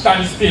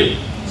 stand still,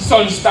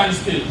 sun, stand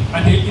still,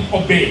 and he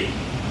obey.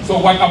 So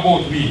what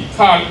about we?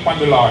 Call upon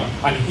the Lord,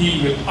 and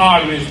He will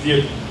always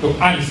there to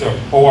answer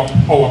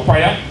our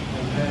prayer.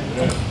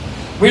 Amen.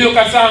 We look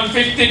at Psalm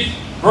 50,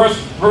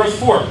 verse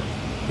 4.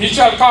 He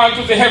shall call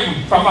to the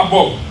heaven from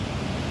above,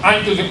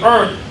 and to the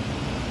earth,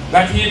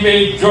 that He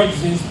may judge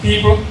His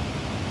people,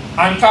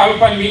 and call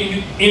upon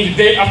me in the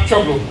day of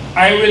trouble.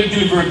 I will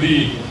deliver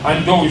thee,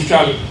 and thou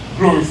shalt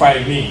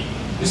glorify me.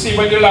 You see,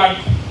 when the Lord,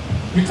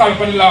 we call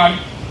upon the Lord,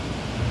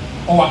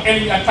 our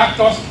enemy attacked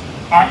us,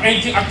 our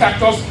enemy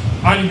attacked us,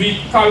 and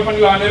we call upon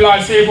the Lord, and the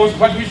Lord save us.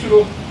 But we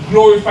should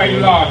glorify the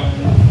Lord,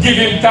 give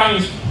Him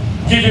thanks,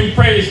 give Him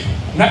praise,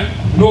 not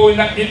knowing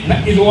that it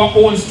is our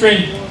own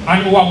strength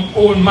and our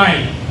own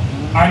mind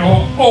and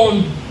our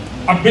own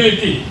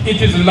ability.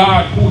 It is the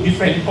Lord who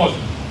defends us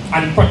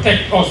and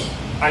protect us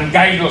and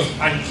guide us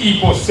and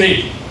keep us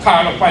safe.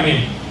 Call upon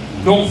Him.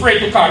 Don't afraid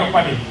to call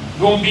upon Him.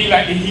 Don't be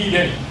like the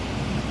heathen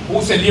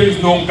who said there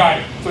is no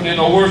God, so they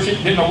don't worship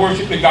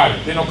the God.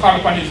 They don't call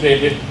upon His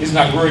name. It's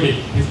not worthy.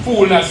 The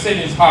fool has said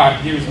in his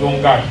heart, there is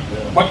no God.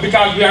 But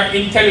because we are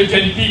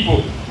intelligent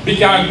people,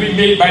 because we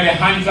made by the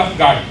hands of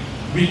God,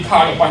 we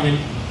call upon Him.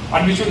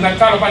 And we should not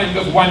call upon Him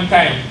just one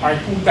time or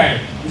two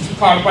times. We should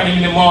call upon Him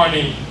in the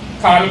morning,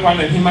 call upon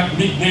Him at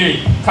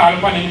midday, call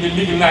upon Him in the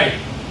middle night.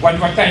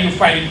 Whatever time you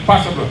find it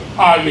possible,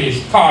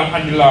 always call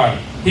on the Lord.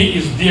 He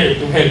is there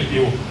to help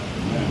you.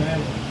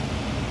 Amen.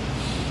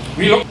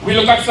 We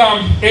look at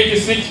Psalm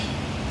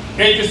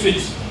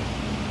 86.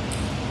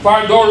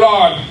 For thou,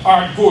 Lord,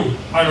 art good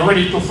and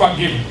ready to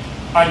forgive,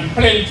 and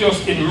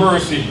plenteous in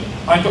mercy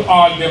unto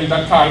all them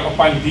that call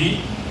upon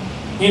Thee.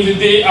 In the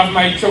day of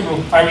my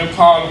trouble I will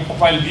call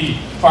upon Thee,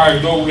 for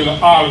thou will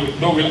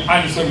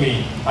answer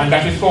me. And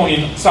that is found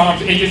in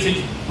Psalms 86,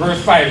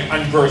 verse 5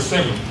 and verse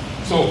 7.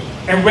 So,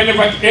 and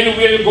whenever,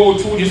 anywhere you go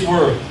through this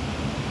world,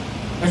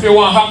 if you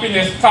want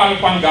happiness, call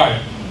upon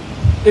God.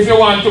 If you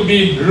want to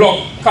be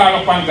loved,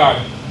 call upon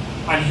God.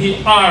 And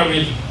He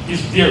always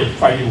is there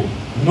for you,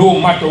 no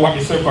matter what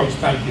the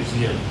circumstance is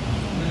here.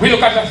 We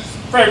look at the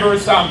favorite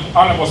Psalm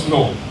all of us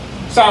know.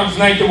 Psalms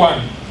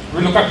 91.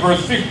 We look at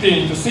verse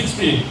 15 to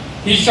 16.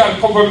 He shall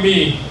cover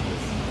me,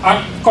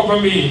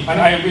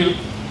 and I will.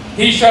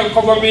 He shall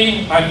cover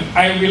me, and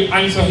I will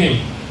answer him.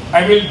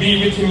 I will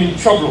be with him in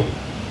trouble.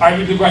 I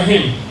will deliver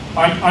him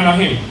and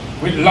honor him.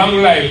 With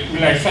long life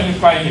will I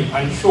satisfy him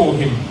and show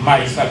him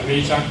my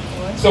salvation.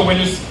 So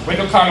when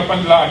you call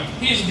upon the Lord,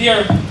 He's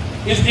there.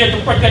 He's there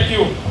to protect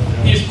you.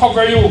 He's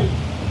cover you.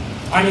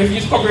 And if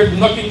He's covered,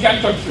 nothing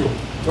can touch you.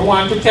 You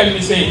want to tell me,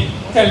 see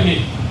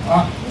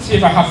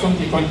if I have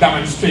something to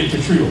demonstrate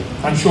to you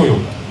and show you.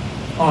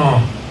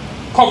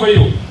 Cover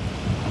you.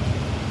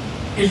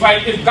 If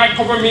God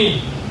cover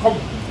me,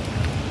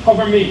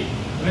 cover me.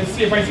 Let's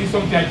see if I see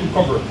something I could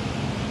cover.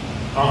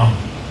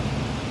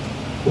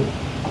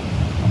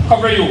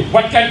 Cover you.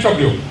 What can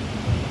trouble you?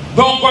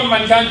 No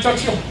gunman can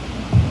touch you.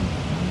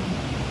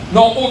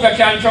 No over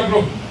can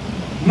trouble you.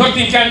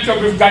 Nothing can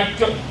trouble you if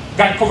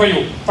God cover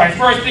you. For the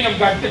first thing, if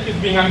God takes His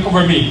being and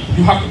cover me,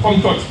 you have to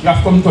come touch. You have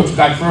to come touch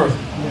God first.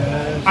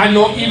 And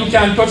no evil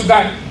can touch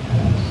God.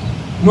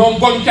 No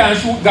gun can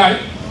shoot God.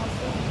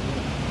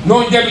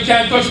 No devil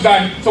can touch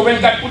God. So when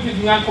God put his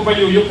hand over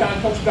you, you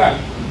can't touch God.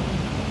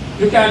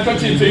 You can't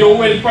touch him, so you're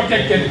well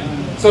protected.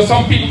 So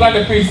some people got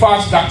the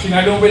pre-fast doctrine.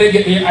 I don't know where they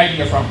get their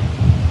idea from.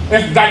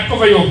 If God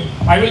cover you,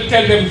 I will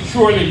tell them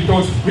surely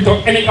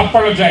without any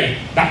apology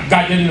that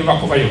God will never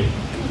cover you.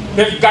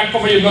 If God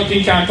cover you,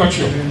 nothing can touch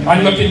you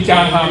and nothing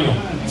can harm you.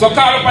 So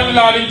call upon the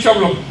Lord in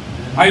trouble.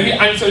 I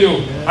will answer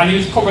you and he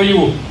will cover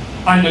you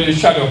under the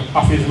shadow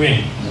of his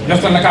wing.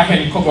 Just like a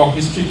hen cover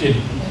his chicken.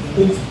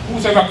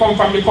 Whosoever come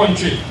from the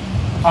country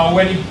and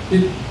when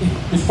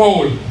it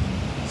fall,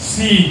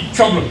 see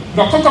trouble.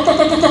 Go,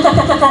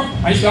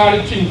 I see all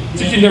the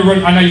chicken they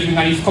run under his wing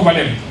and he's cover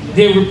them.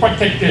 They will be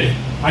protected.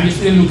 And he's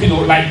still looking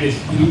out like this,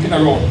 looking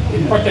around.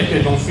 He's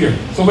protected, don't fear.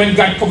 So when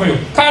God cover you,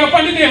 call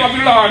upon the name of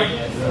the Lord.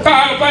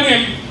 Call upon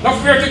him. Not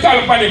fear to call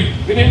upon him.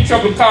 When in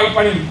trouble, call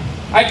upon him.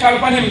 I call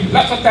upon him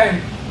lots of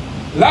time.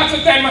 Lots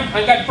of time,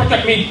 and God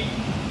protect me.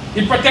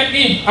 He protect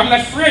me. I'm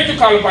not afraid to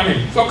call upon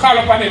him. So call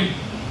upon him.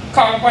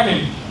 Call upon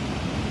him.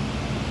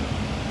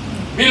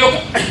 We look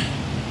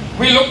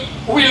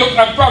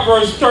at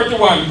Proverbs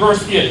 31,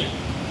 verse 8.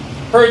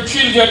 Her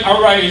children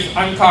arise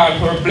and call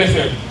her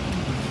blessed.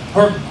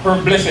 Her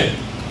blessed.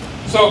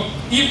 So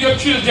if your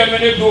children,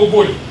 when they do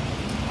good,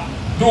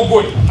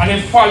 and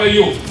they follow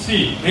you,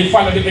 see, they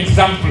follow the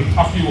example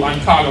of you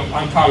and call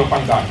upon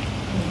God.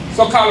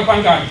 So call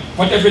upon God.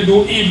 Whatever you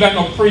do, evil and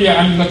no prayer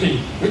and nothing,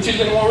 your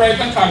children won't rise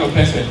and call you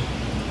blessed.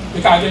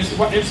 Because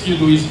what else you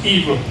do is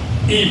evil.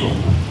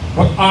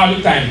 But all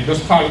the time,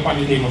 just call upon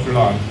the name of the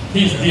Lord.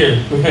 He's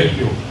there to help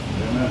you.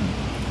 Amen.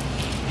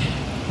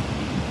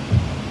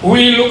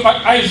 We look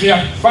at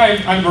Isaiah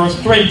 5 and verse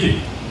 20.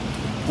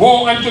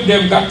 Woe unto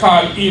them that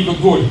call evil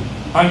good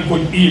and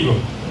good evil,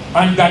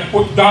 and that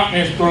put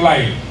darkness to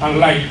light and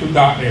light to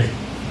darkness,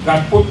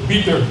 that put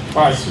bitter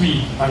for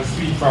sweet and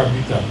sweet for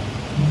bitter.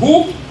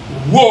 Who?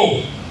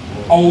 Woe!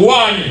 A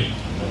warning.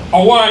 A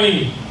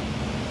warning.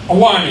 A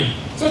warning.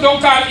 So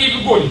don't call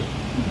evil good.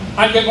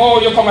 And then,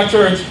 oh, you come to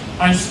church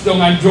and sit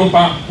down and jump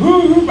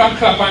and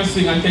clap and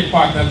sing and take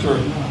part in the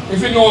church.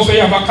 If you know so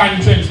you have a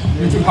conscience,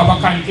 you should have a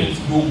conscience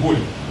to do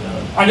good.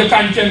 And the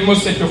conscience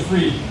must set you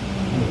free.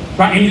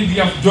 But in the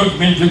day of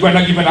judgment, you're going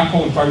to give an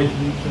account for it.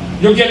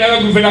 You're going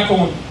to give an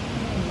account.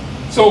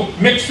 So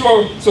make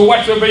sure, so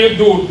whatever you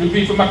do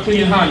be from a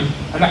clean hand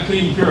and a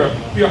clean,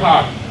 pure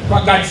heart.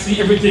 But God sees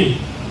everything.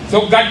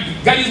 So God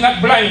is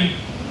not blind,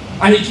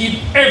 and he keeps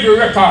every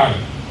record.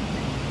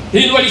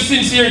 He knows the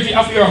sincerity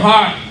of your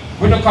heart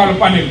when you call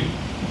upon him.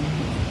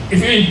 If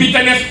you're in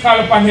bitterness, call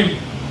upon him.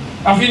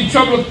 If you're in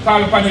trouble,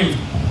 call upon him.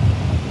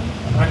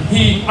 And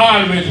he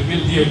always will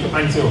be there to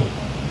answer.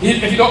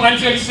 If you don't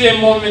answer at the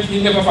same moment,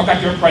 he never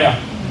forget your prayer.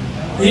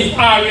 He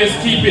always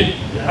keep it,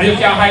 and you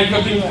can't hide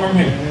nothing from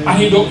him. And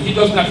he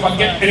does not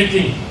forget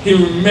anything. He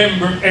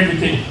remembers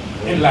everything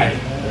in life.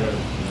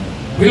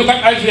 We look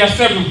at Isaiah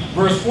 7,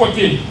 verse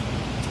 14.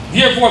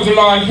 Therefore the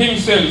Lord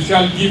himself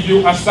shall give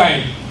you a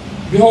sign.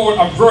 Behold,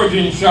 a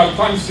virgin shall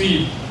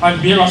conceive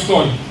and bear a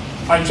son,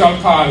 and shall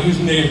call his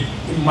name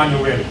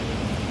Emmanuel.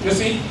 You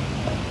see?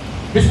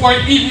 Before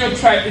even the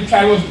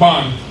child was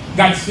born,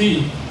 God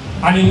see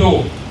and he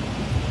know.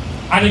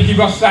 And he give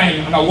a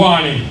sign and a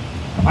warning.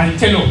 And he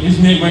tell you his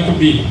name going to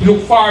be. He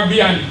look far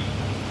beyond.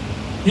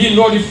 He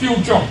know the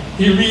future.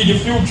 He read the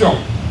future.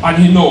 And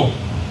he know.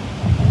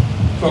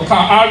 So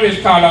always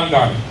call on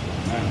God.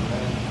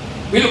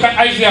 We look at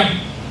Isaiah.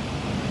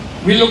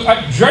 We look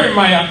at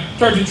Jeremiah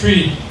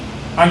 33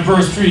 and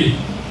verse 3.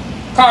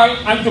 Call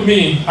unto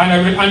me, and I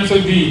will answer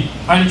thee,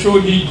 and show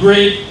thee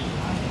great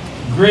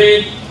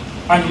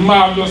and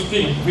marvelous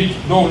things which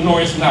thou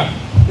knowest not.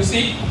 You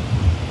see,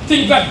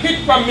 things that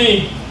hit from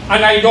me,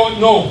 and I don't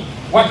know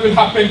what will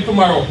happen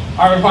tomorrow,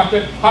 or what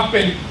will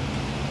happen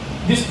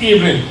this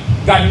evening.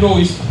 God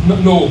knows,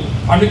 no.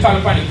 And we call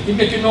upon it. He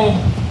let you know.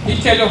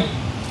 He tell you.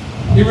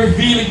 He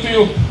reveal it to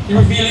you. He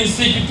reveal his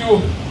secret to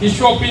you. He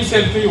show up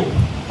himself to you.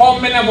 How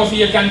many of us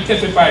here can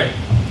testify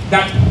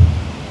that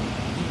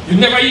you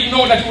never even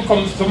know that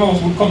some of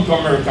us would come to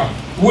America?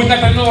 We would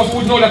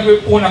know that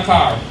we own a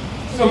car.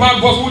 Some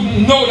of us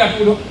wouldn't know that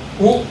we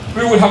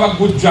would have a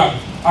good job,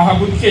 or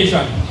have a good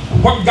vacation.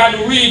 But God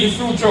read the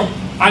future,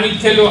 and he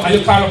tell you, and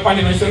you call upon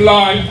him and say,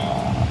 Lord,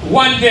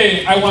 one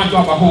day I want to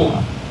have a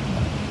home.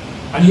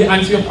 And he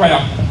answer your prayer.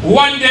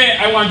 One day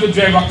I want to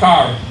drive a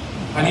car.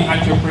 And he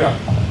answer your prayer.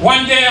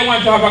 One day I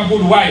want to have a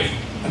good wife.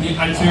 And he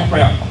answer your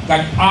prayer.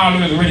 God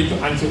always ready to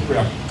answer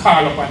prayer.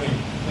 Call upon him.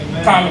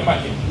 Amen. Call upon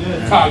him.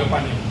 Yes. Call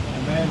upon him.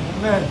 Amen.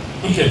 Amen.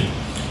 Okay.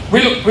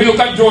 We look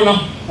at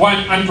Jonah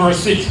 1 and verse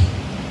 6.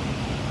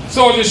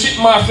 So the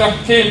shipmaster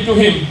came to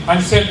him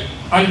and said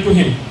unto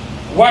him,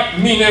 What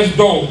meanest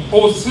thou,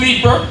 O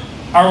sleeper?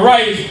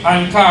 Arise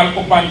and call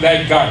upon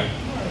thy God.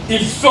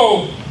 If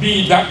so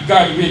be that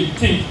God will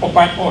think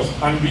upon us,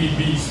 and we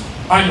be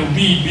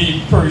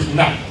perished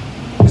not.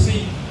 You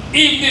see,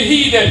 if the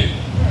heathen,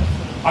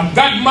 a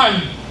God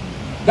man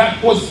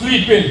that was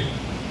sleeping,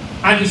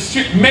 and the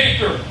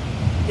shipmaker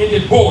in the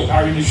boat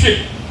or in the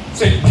ship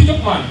said, Get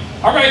up, man,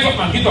 Arise up,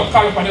 man. Get up.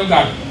 Call upon your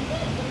God.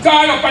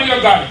 Call upon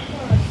your God.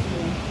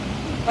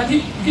 And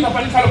he get up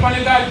and call upon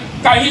your God.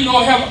 Because he know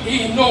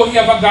he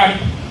have a God.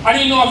 And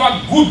he know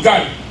have a good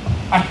God.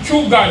 A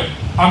true God.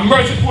 A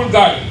merciful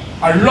God.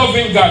 A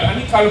loving God.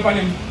 And he call upon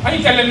him. And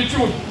he tell him the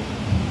truth.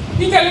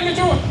 He tell him the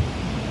truth.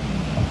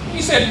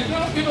 He said,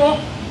 you know,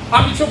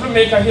 I'm the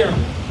troublemaker here.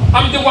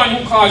 I'm the one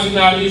who causing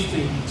all these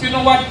things. So you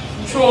know what?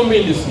 Throw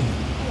me in the sea.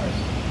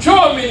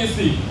 Throw him in the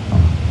sea.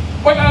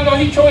 But although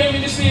he threw him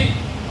in the sea,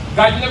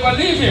 God never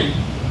leave him,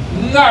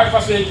 nor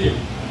forsake him.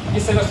 He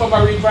sent a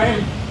submarine for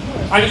him.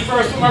 And the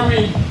first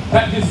submarine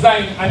that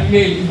designed and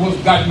made it was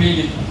God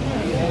made it.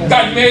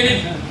 God made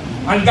it.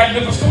 And God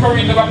never,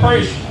 submarine never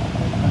perish.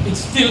 It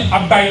still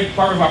abided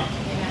forever.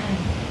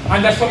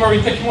 And that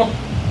submarine take him up,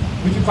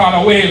 which you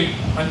call a whale,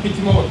 and pick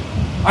him out.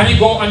 And he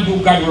go and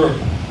do God's work.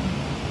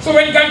 So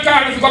when God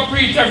calls, if you go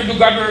preach, if you do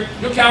God's work,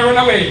 you can't run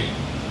away.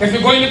 If you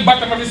go in the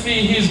bottom of the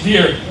sea, He's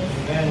there.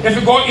 Amen. If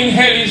you go in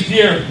hell, He's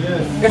there.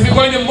 Yes. If you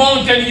go in the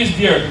mountain, He's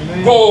there.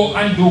 Amen. Go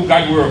and do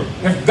God's work.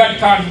 If God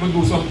calls you to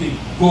do something,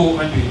 go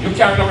and do it. You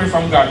can't run away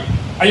from God.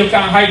 And you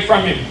can't hide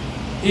from Him.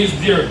 He's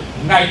there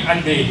night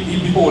and day.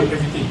 He behold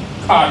everything.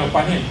 Call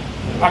upon Him.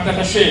 I'm not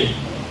ashamed.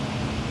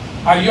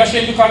 Are you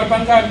ashamed to call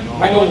upon God? No.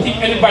 I don't think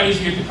anybody's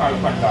here to call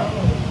upon God.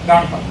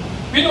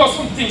 We know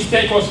some things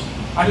take us,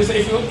 and they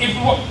say, if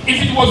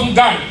it wasn't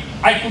God,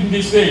 I couldn't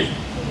be saved.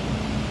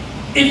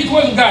 If it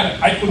wasn't God,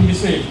 I couldn't be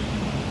saved.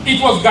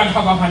 It was God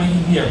have a hand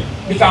in here,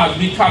 because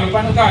we call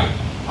upon God.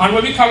 And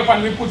when we call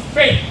upon, we put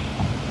faith.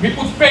 We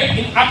put faith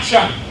in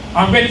action.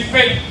 And when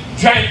faith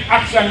joins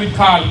action with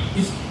call,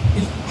 it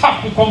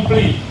has to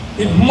complete.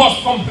 It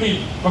must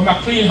complete from a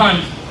clean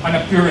hand and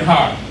a pure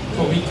heart.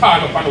 So we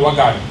call upon our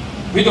God.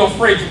 We don't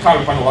afraid to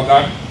call upon our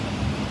God.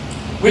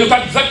 We look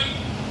at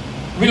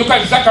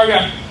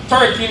Zechariah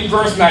 13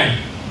 verse 9.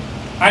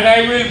 And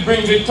I will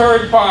bring the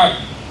third part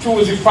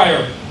through the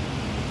fire,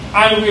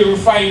 and will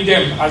refine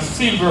them as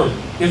silver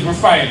is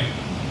refined,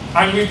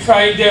 and will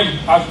try them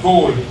as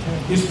gold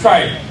is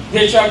tried.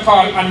 They shall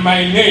call on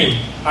my name,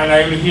 and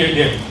I will hear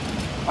them.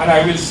 And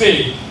I will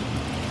say,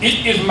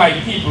 it is my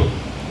people.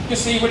 You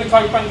see, when you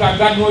call upon God,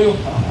 God knows you.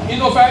 He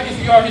knows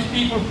if you are His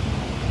people.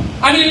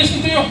 And He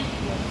listens to you.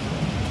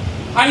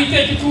 And He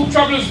takes you through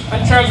troubles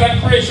and trials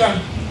and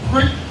creation,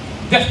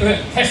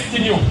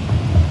 testing you.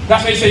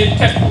 That's why He says,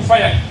 test through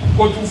fire.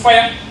 Go through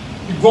fire,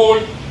 the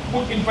gold,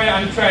 put in fire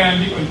and try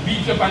and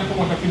beat up and come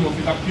out of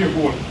it a pure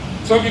gold.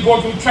 So we go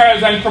through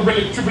trials and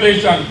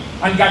tribulation,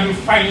 and God will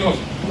find us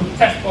to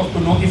test us to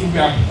know if we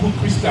are good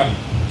Christian,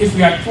 if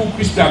we are true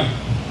Christian,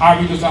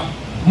 or we just a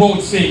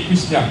mouth say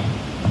Christian.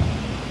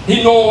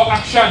 He knows our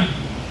action,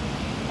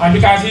 and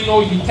because He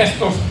knows, He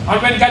tests us.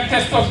 And when God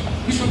tests us,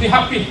 we should be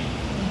happy.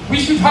 We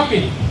should be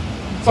happy.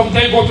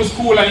 Sometimes you go to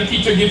school and the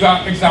teacher gives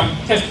an exam,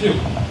 test you.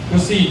 You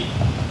see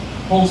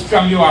how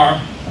strong you are,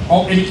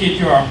 how educated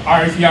you are,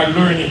 or if you are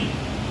learning,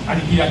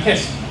 and He gives a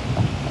test.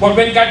 But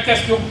when God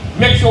tests you,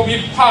 make sure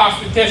we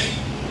pass the test.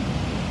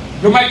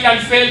 You might can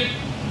fail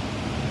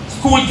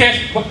school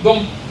test, but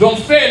don't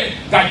fail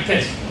God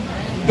test.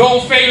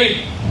 Don't fail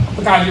it,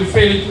 because you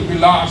fail it, you'll be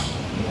lost.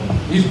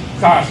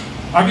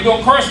 And we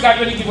don't curse God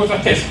when He gives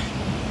us a test.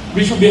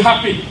 We should be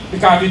happy,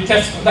 because the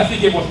test that He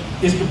gave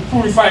us is to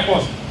purify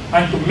us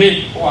and to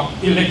make our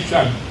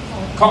election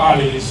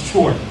calling is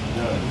sure.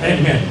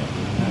 Amen.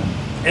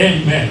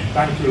 Amen.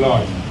 Thank you,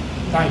 Lord.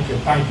 Thank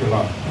you,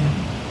 Lord.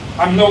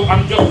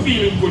 I'm just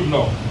feeling good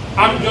now.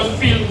 I'm just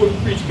feeling good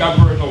to preach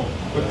God's word now.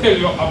 To tell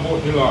you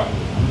about the Lord.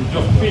 I'm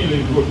just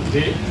feeling good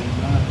today.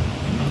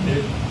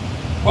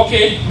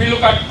 Okay,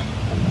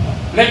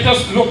 let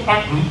us look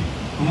at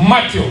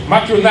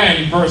Matthew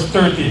 9 verse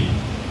 30.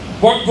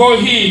 But go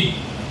ye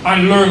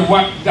and learn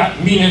what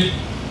that meaneth.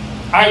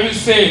 I will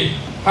say,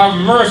 have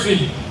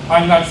mercy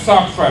and not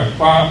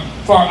sacrifice,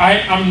 for I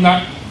am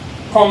not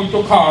come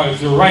to call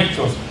the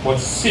righteous, but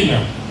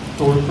sinner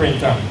to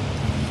repentance.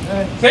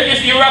 Say,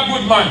 if you're a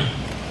good man,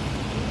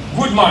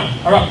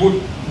 or a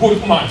good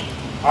woman,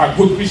 or a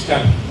good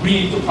Christian, we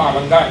need to call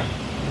on God.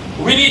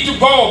 We need to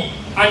go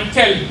and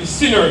tell the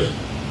sinners,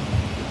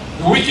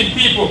 the wicked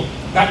people,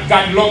 that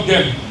God loves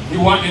them. He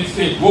wants them to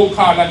say, go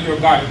call on your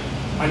God,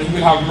 and He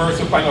will have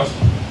mercy upon us.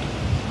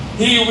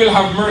 He will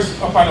have mercy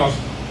upon us.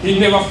 He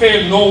never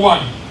failed no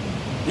one.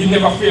 He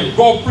never failed.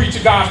 Go preach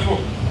the gospel.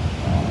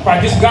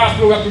 But this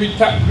gospel that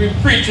we're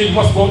preaching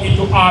must go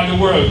into all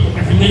the world, to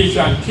every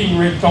nation,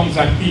 kindred, tongues,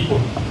 and people.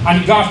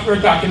 And the gospel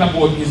we're talking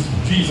about is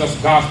Jesus'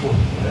 gospel,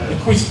 the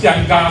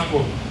Christian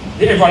gospel,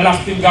 the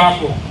everlasting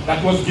gospel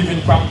that was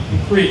given from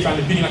the creation,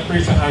 the beginning of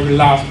creation, and will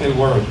last the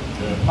world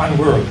and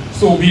world.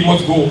 So we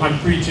must go and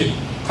preach it.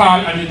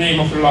 Call on the name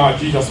of the Lord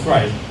Jesus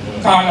Christ.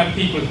 Call on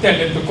people, tell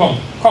them to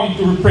come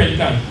to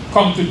repentance,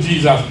 come to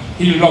Jesus.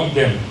 He loved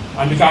them.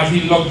 And because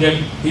He loved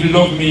them, He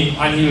loved me,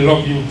 and He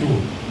loved you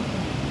too.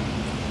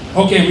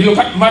 Okay, we look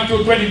at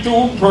Matthew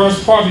 22,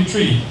 verse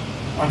 43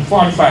 and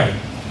 45.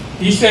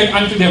 He said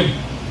unto them,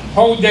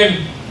 how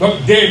then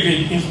doth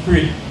David in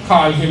spirit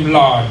call Him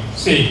Lord,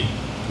 saying,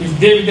 if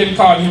David then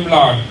called Him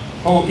Lord,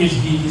 how is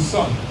He His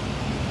son?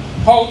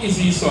 How is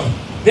He His son?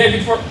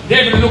 David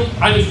looked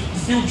at the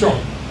future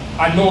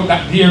and know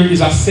that there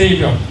is a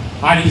Savior,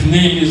 and his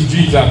name is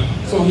Jesus.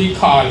 So he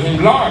called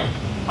him Lord,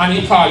 and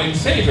he called him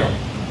Savior.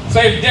 So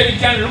if David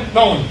can look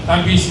down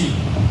and we see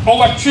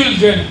our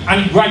children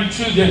and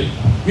grandchildren,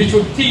 we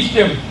should teach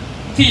them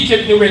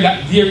the way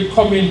that there is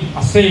coming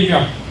a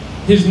Savior.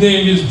 His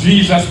name is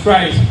Jesus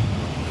Christ.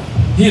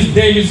 His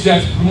name is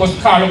just, we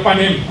must call upon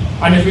him.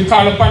 And if we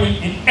call upon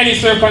him in any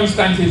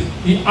circumstances,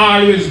 he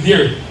always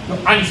there to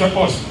answer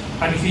us.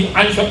 And if he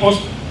answers us,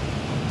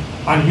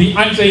 and we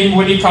answer him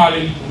when he calls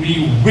him,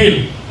 we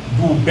will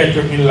do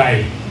better in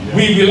life. Yeah.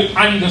 We will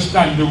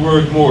understand the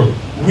word more.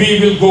 We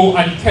will go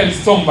and tell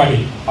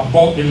somebody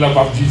about the love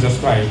of Jesus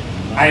Christ.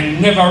 I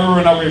never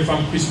run away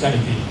from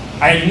Christianity.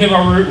 I never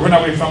run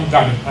away from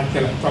God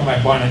from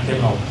my born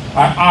until now.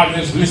 I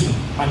always listen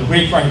and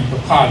wait for him to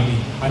call me,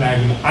 and I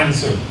will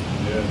answer.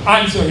 Yeah.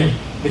 Answer him,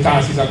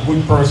 because he's a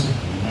good person.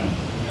 Yeah.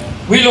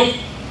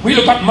 We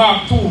look at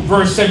Mark 2,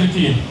 verse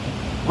 17.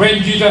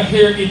 When Jesus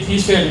heard it, he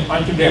said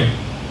unto them,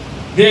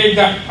 they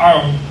that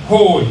are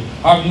whole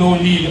have no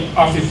need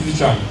of a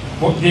physician,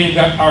 but they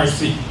that are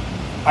sick.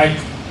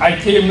 I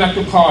came not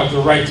to call the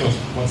righteous,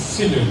 but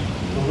sinners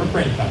to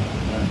repentance.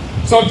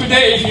 Yeah. So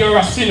today, if you're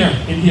a sinner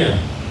in here,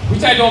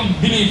 which I don't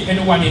believe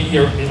anyone in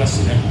here is a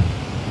sinner,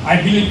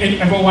 I believe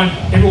every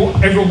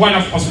one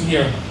of us in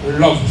here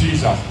love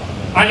Jesus.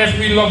 And if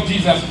we love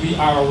Jesus, we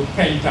are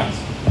repentant.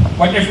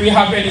 But if we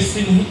have any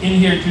sin in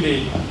here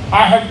today,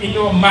 I have in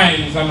our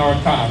minds and our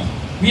thoughts,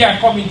 we are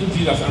coming to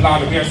Jesus and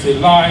Lord, we are saying,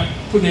 Lord,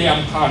 today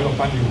I'm called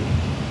upon you.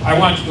 I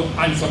want you to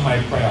answer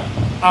my prayer.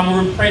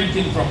 I'm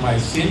repenting from my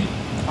sin.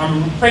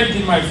 I'm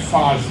repenting my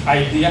false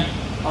idea.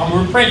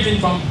 I'm repenting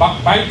from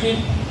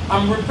backbiting.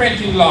 I'm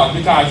repenting, Lord,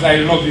 because I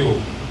love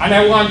you. And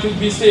I want to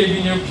be saved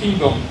in your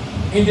kingdom.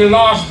 In the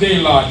last day,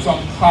 Lord, so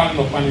I'm calling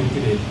upon you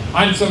today.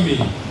 Answer me.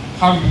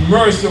 Have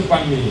mercy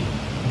upon me.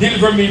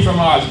 Deliver me from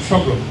all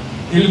trouble.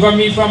 Deliver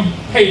me from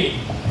pain,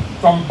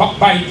 from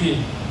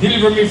backbiting.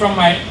 Deliver me from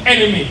my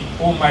enemy,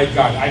 oh my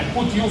God. I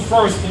put you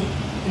first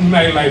in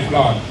my life,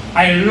 Lord.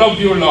 I love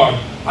you, Lord.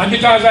 And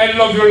because I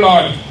love you,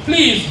 Lord,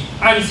 please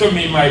answer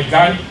me, my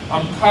God.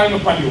 I'm calling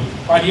upon you.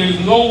 For there is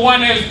no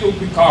one else to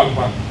be called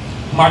upon.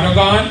 Mother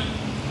gone,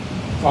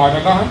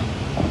 father gone.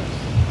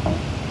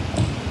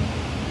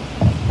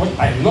 But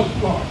I love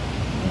God.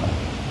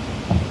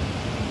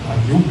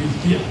 And you will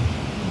hear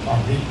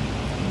from me.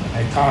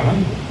 I call on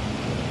you.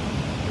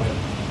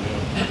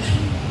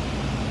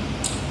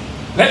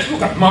 Let's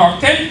look at Mark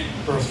 10,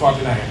 verse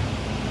 49.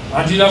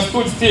 And Jesus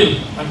stood still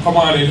and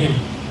commanded him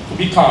to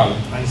be called.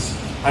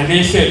 And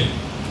they said,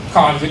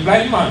 call the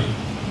blind man.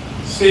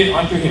 Say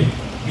unto him,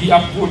 be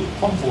of good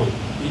comfort.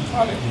 He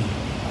called him.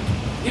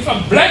 If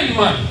a blind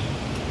man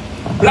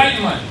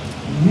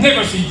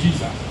never see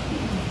Jesus,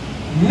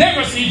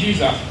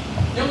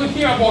 you will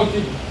hear about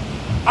it.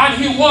 And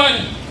he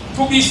want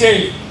to be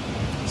saved,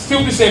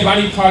 still be saved,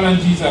 and he called on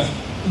Jesus.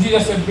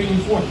 Jesus said, bring him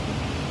forth.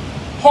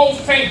 How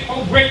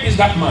great is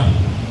that man?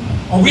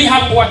 And we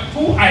have our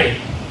 2 eyes.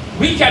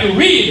 We can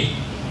read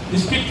the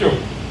scripture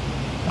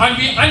and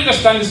we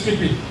understand the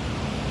scripture.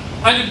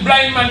 And the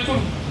blind man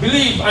could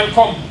believe and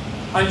come.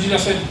 And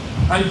Jesus said,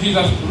 and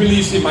Jesus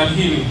released him and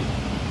healed him.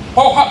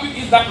 How happy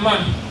is that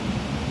man?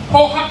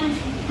 How happy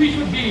we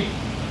should be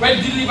when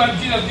Jesus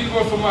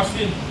delivered us from our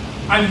sin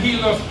and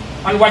healed us,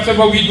 and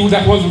whatever we do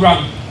that was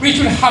wrong. We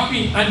should be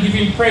happy and give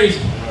him praise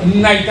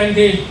night and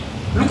day.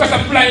 Look at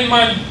a blind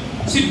man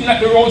sitting at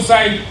the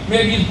roadside,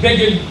 maybe he's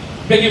begging.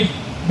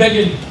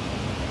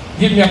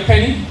 Give me a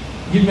penny,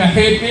 give me a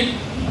halfpenny,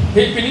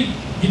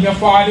 give me a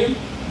 $40,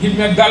 give me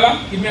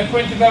 $1, give me a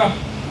 $20.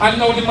 And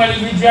now the man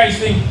is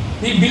rejoicing.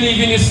 He believes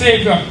in his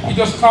Savior. He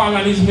just called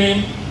on his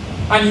name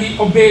and he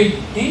obeyed.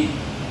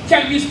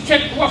 Can we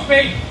stretch our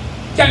faith?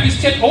 Can we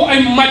stretch our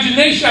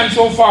imagination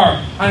so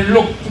far and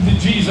look to the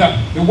Jesus,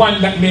 the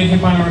one that made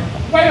him on earth?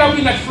 Why are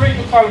we not afraid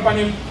to call upon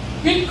him?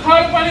 We call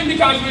upon him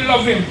because we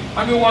love him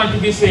and we want to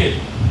be saved.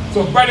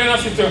 So brother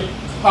and sister,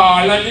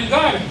 call on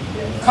God.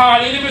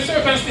 Call in every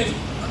circumstance.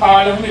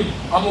 Call on him.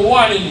 I'm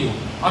warning you.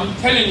 I'm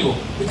telling you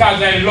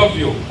because I love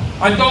you.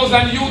 And those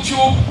on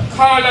YouTube,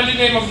 call on the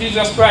name of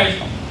Jesus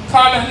Christ.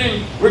 Call on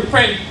him.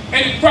 Repent.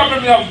 Any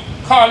problem you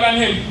have, call on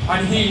him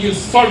and he will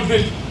solve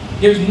it.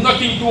 There is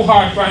nothing too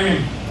hard for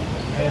him.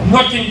 Amen.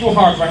 Nothing too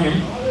hard for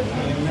him.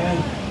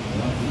 Amen.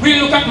 We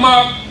look at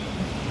Mark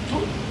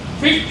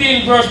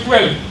 15 verse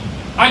 12.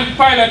 And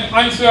Pilate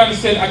answered and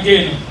said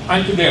again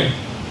unto them,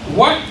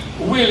 what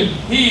will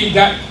he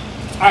that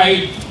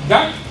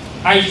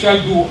I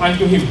shall do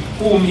unto him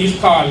whom is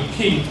called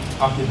King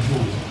of the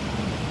Jews?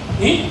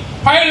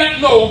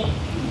 Pilate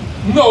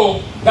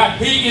know that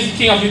he is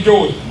King of the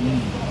Jews.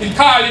 He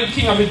called him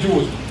King of the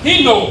Jews.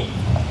 He know.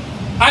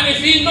 And if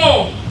he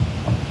know,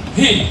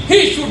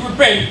 he should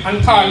repent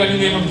and call on the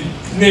name of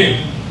his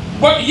name.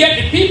 But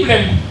yet the people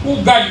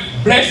who God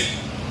bless,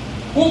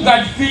 who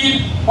God feel,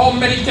 how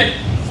meditate,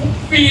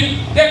 feel,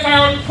 they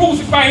cannot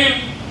crucify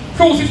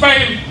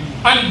him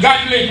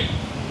ungodly.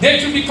 They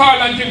should be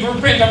called unto him to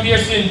repent of their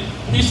sin.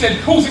 He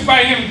said,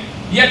 crucify him,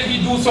 yet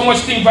he do so much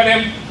thing for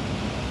them.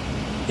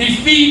 He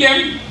feed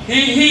them,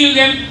 he heal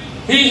them,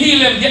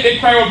 yet they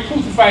cry out,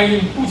 crucify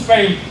him,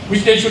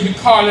 which they should be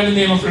called in the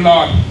name of the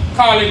Lord.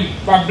 Call him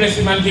for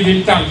blessing and give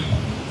him thanks.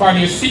 For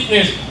their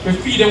sickness, to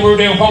feed them where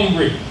they're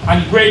hungry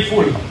and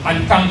grateful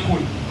and thankful.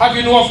 Have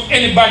you know of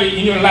anybody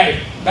in your life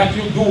that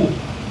you do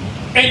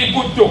any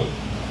good to?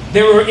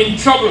 They were in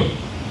trouble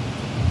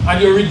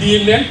and you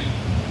redeem them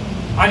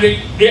and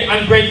they're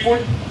ungrateful.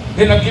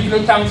 They're not giving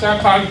you thanks or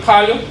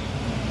call you.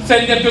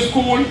 Send them to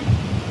school,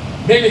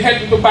 maybe help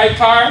them to buy a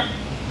car,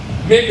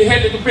 maybe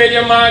help them to pay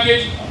their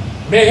mortgage,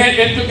 may help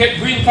them to get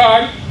green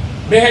card,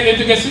 may help them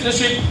to get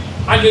citizenship,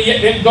 and they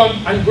get them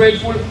done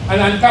ungrateful and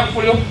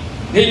unthankful.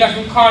 They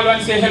doesn't call you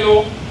and say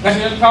hello,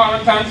 doesn't call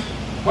and thanks,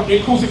 but they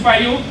crucify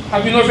you.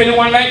 Have you know of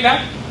anyone like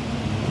that?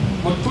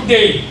 But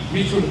today,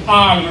 we should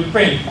all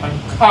repent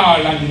and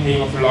call on the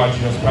name of the Lord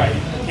Jesus Christ.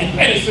 In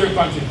any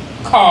circumstance,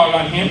 call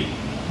on him.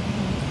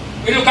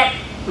 We look at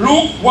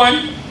Luke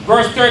 1,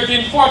 verse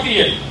 13,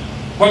 48.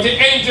 But the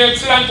angel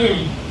said unto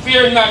him,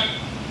 fear not,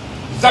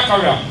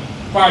 Zachariah,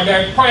 for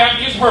thy prayer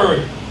is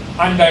heard,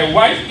 and thy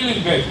wife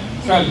Elizabeth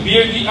shall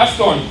bear thee a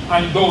son,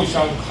 and thou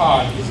shalt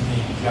call his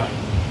name John.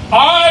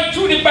 All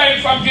through the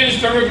Bible from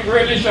Genesis to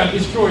Revelation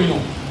is showing you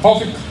how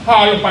to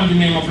call upon the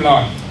name of the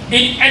Lord.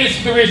 In any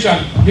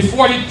situation,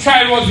 before the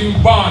child was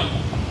even born,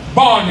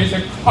 they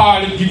said,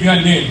 call it, give you a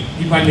name,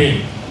 give you a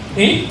name.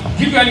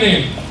 Give you a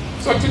name.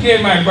 So today,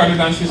 my brothers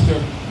and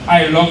sisters,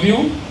 I love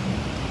you.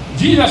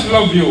 Jesus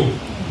loves you.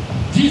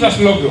 Jesus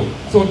loves you.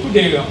 So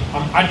today,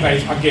 I'm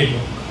advised again,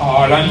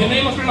 call on the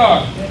name of the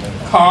Lord.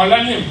 Call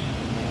on him.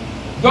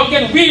 Don't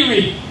get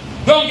weary.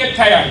 Don't get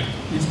tired.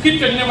 The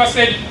scripture never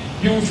said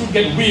you should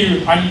get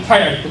weary and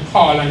tired to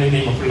call on the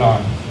name of the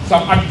Lord. So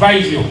I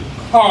advise you,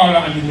 call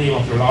on the name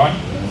of the Lord.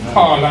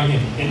 Call on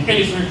him. In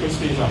any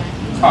circumstance,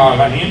 call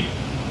on him.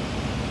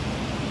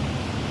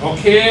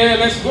 Okay,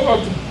 let's go.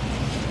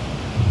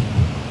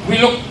 We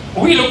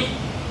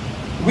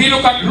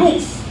look at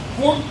Luke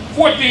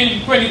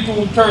 14,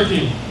 22,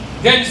 13.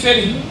 Then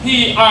said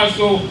he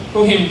also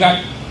to him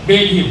that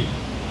bade him,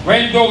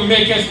 when thou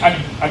makest a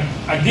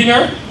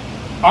dinner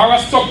or a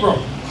supper,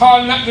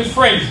 call not the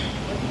friends,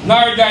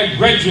 nor thy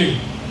brethren,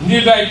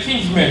 neither thy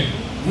kinsmen,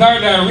 nor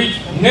thy rich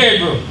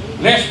neighbor,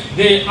 lest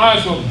they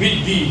also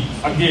bid thee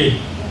again.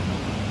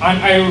 And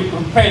I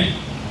repent,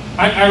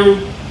 and I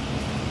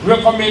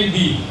recommend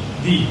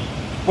thee.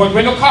 But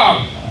when you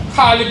call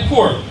the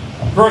poor.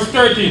 Verse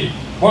 13.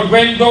 But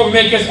when thou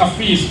makest a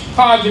feast,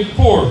 call the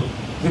poor,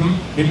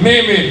 the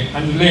maimed,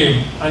 and the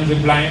lame, and the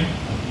blind.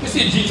 You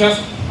see, Jesus,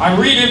 I'm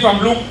reading from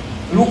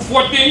Luke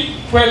 14,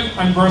 12,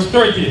 and verse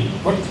 13.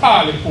 But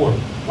call the poor.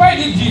 Why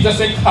did Jesus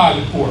say call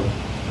the poor?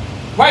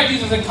 Why did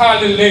Jesus say call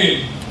the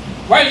lame?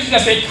 Why did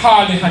Jesus say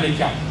call the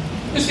handicapped?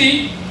 You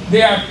see,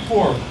 they are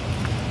poor.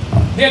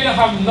 They don't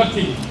have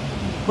nothing.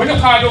 When you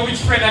call the rich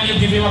friend and you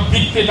give him a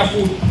big plate of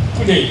food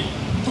today,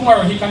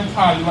 tomorrow he can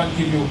call you and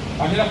give you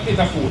another plate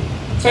of food.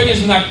 So it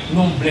is not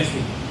no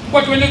blessing.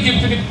 But when you give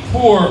to the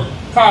poor,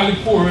 call the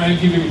poor and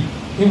give him,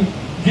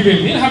 he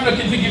don't have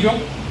nothing to give you.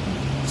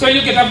 So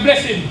you get a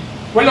blessing.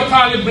 When you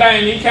call the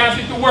blind, he can't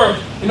sit to work,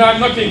 he don't have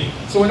nothing.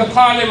 So when you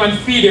call him and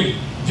feed him,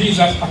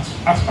 Jesus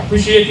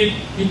appreciates it,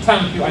 he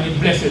thanks you and he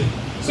blesses.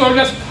 So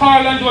let's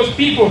call on those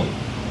people.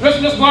 Let's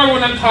go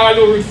around and call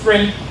those rich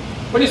friends.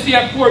 When you see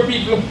a poor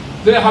people,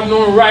 they have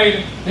no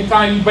ride, they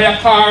can't buy a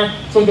car,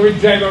 so the rich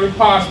driver will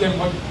pass them.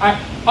 But I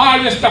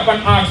always stop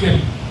and ask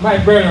them, my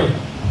brother,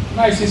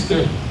 my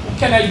sister,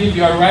 can I give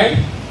you a ride?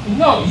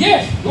 No,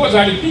 yes, those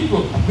are the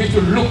people we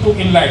should look to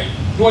in life.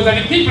 Those are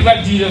the people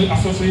that Jesus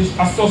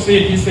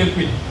associates himself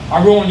with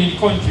around in the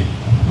country.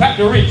 Not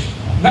the rich,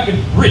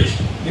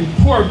 the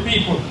poor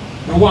people,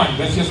 the one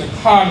that's just a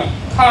call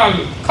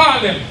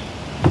them.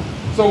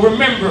 So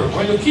remember,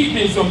 when you're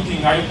keeping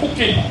something, or you're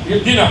cooking your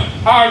dinner,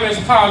 always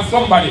call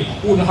somebody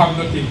who don't have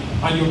nothing,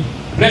 and your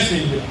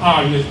blessing will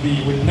always be,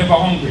 you will never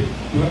hungry.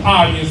 You will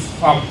always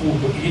have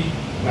food to eat,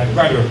 my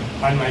brother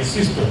and my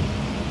sister.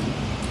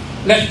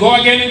 Let's go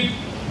again in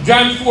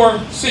John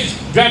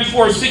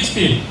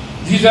 4:16.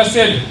 Jesus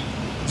said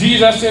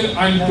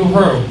unto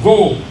her,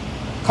 go,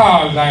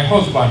 call thy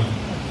husband,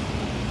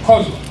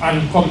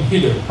 and come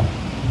hither.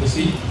 You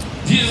see,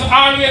 Jesus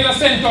always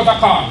sent out a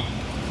call.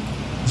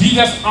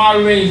 Jesus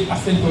always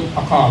sent out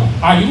a call.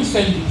 Are you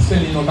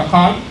sending out a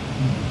call?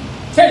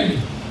 Tell me,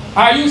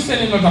 are you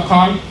sending out a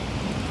call?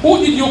 Who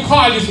did you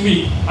call this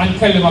week and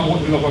tell them about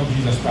the love of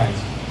Jesus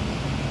Christ?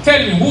 Tell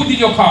me, who did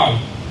you call?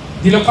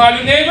 Did you call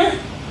your neighbor?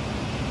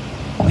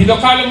 Did you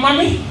call your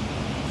mommy?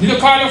 Did you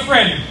call your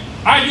friend?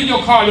 Or did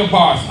you call your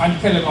boss and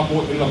tell them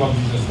about the love of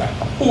Jesus Christ?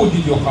 Who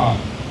did you call?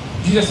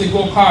 Jesus said,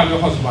 go call your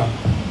husband.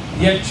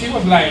 Yet she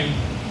was lying.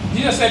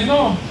 Jesus said,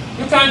 no,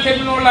 you can't tell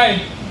me no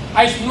lie.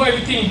 I know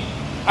everything.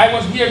 I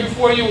was here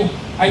before you.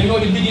 I know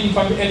the beginning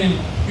from the end.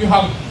 You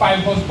have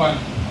 5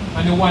 husbands,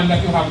 and the one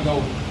that you have now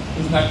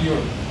is not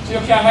yours. So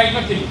you can't hide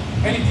nothing.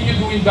 Anything you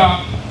do in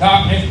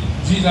darkness,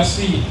 Jesus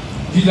sees,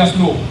 Jesus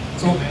knows.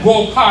 So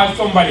go call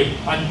somebody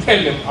and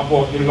tell them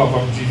about the love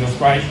of Jesus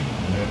Christ.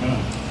 Amen.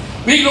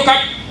 We look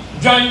at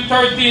John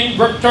 13,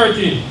 verse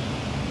 13.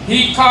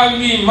 He called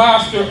me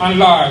Master and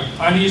Lord,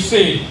 and he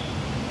said,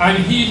 and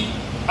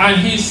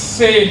he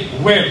say,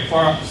 well,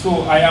 for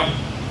so I am.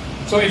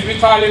 So if we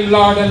call him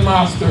Lord and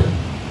Master,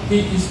 he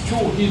is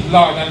true, he's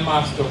Lord and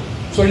Master.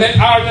 So let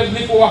always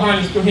lift our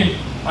hands to him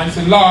and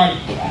say, Lord,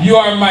 you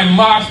are my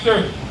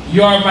Master,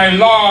 you are my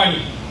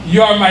Lord,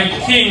 you are my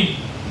King,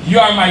 you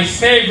are my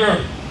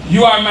Savior,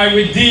 you are my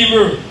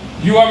Redeemer,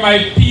 you are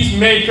my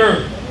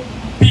peacemaker.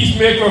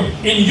 Peacemaker,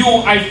 in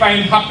you I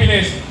find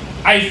happiness,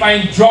 I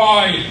find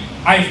joy,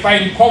 I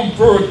find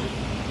comfort,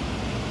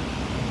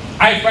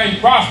 I find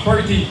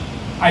prosperity,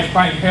 I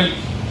find health.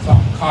 So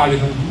I'm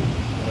calling on you.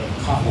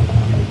 Calling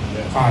on you.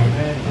 Calling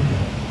on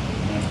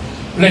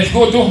you. Let's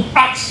go to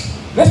Acts.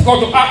 Let's go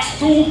to Acts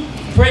 2,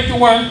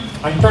 21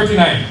 and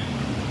 39.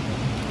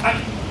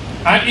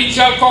 And it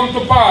shall come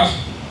to pass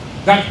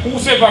that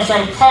whosoever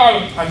shall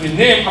call on the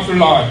name of the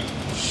Lord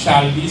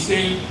shall be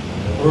saved.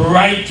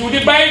 Right to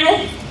the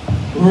Bible.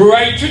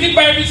 Right to the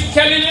Bible is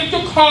telling him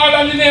to call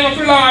on the name of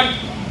the Lord.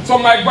 So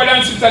my brother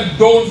and sister,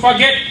 don't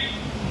forget.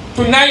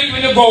 Tonight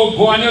when you go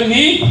on your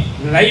knee,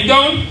 lie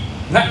down.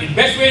 Not the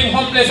best way in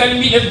humbleness and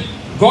meekness.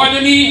 Go on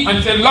your knee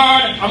and say,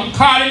 Lord, I'm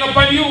calling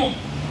upon you.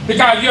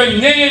 Because your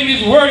name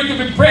is worthy to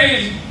be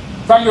praised.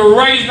 From the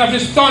rising of the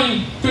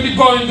sun to the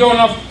going down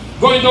of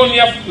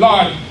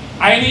Lord.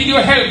 I need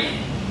your help.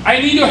 I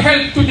need your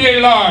help today,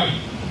 Lord.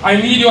 I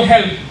need your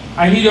help.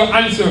 I need your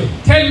answer.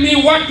 Tell me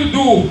what to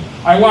do.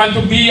 I want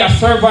to be a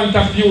servant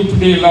of you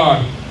today,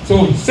 Lord.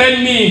 So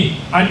send me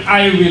and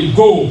I will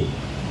go.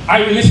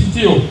 I will listen to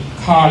you.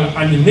 Call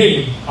on the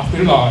name of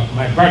the Lord,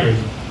 my brothers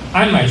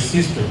and my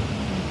sister.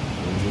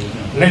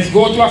 Let's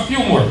go to a few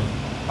more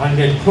and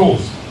then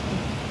close.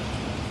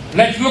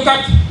 Let's look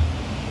at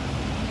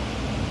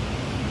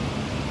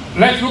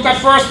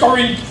 1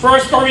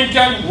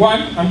 Corinthians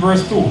 1 and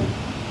verse 2.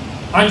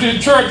 And to the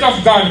church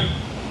of God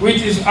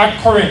which is at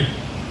Corinth,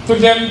 to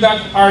them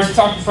that are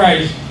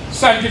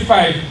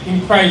sanctified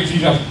in Christ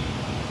Jesus,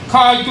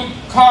 called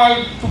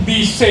to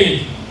be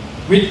saved,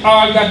 with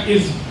all that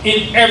is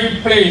in every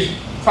place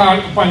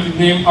called upon the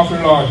name of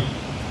the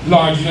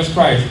Lord Jesus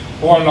Christ,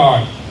 our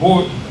Lord,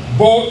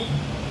 both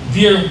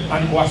dear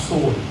and our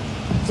soul.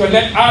 So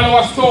let all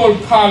our soul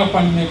call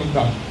upon the name of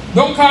God.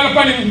 Don't call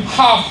upon him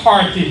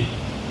half-hearted.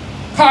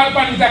 Call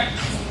upon him that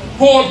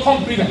whole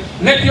complete.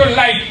 Let your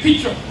life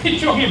picture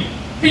him.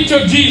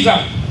 Picture Jesus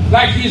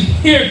like he's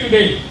here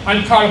today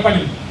and call upon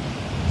him.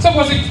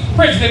 Suppose the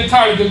President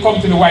Carter to come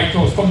to the White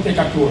House, come take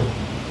a tour.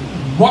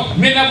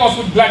 Many of us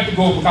would glad to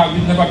go because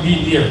we've never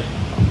been there.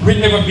 We've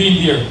never been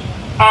there.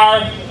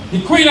 Or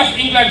the Queen of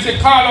England say,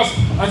 call us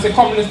and say,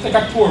 come, let's take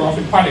a tour of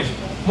the palace.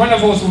 One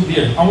of us would be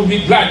there and would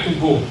be glad to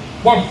go.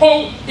 But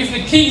how if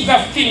the kings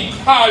of kings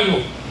call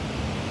you?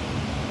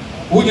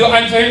 Would you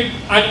answer him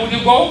and would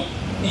you go?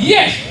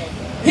 Yes.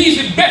 He's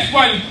the best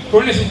one to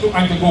listen to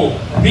and to go.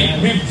 We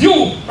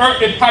view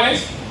the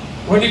palace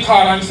when they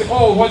call and say,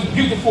 oh, what's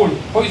beautiful,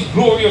 oh, it's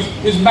glorious,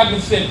 it's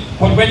magnificent.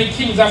 But when the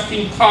kings of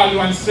kings call you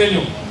and send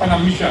you on a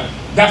mission,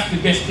 that's the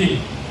best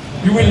thing.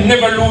 You will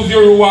never lose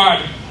your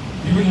reward.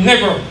 You will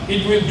never.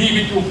 It will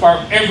be with you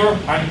forever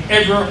and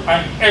ever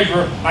and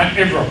ever and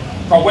ever.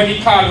 But when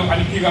he call you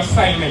and he give you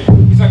assignment,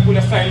 it's a good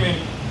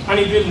assignment and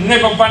it will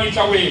never vanish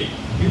away.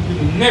 It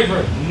will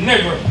never,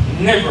 never,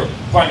 never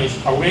vanish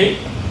away.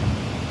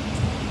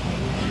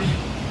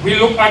 We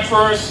look at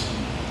 1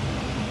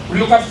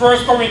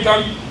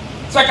 Corinthians,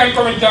 2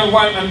 Corinthians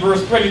 1 and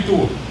verse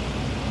 22.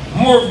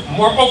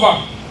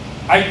 Moreover,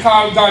 I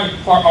call God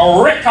for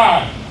a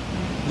record.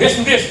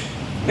 Listen this.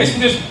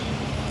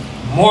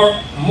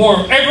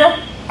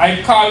 Moreover,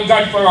 I call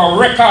God for a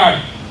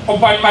record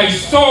upon my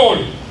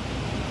soul,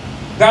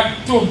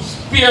 that to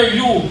spare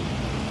you,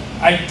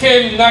 I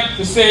came not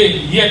to say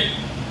yet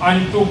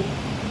unto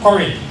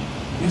Corinth.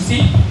 You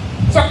see?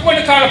 So when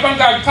you call upon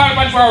God, call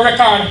upon for a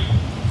record.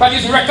 For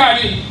this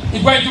record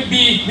is going to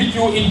be with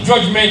you in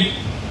judgment.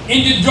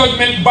 In the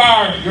judgment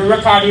bar, your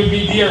record will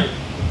be there.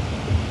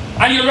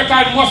 And your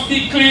record must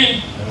be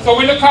clean. So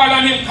when you call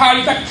on him, call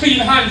it a clean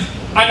hands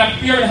and a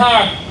pure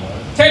heart.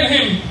 Tell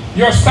him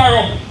your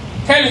sorrow.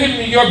 Tell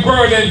him your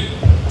burden.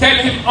 Tell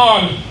him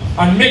all.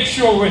 And make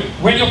sure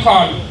when you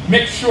call,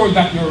 make sure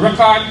that your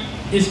record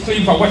is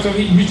clean for whatever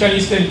mission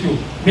he sent you.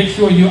 Make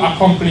sure you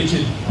accomplish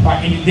it.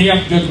 But in the day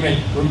of judgment,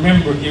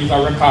 remember there is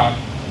a record.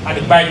 And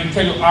the Bible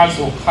tells you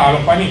also, call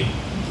upon him.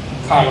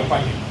 Call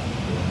upon him.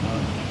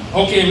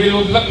 Okay,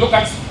 we'll look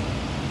at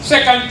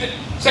 2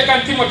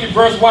 Timothy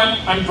verse 1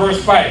 and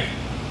verse 5.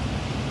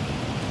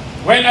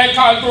 When I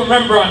call to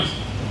remembrance,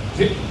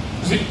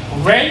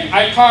 when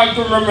I call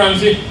to remembrance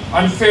the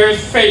unfair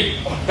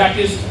faith that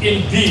is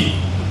in thee,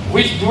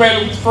 which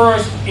dwell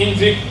first in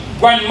the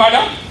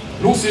grandmother,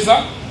 Lucis,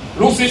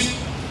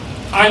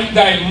 and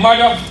thy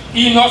mother,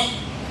 Enos,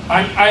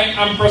 and I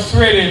am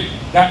persuaded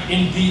that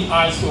in thee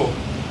also.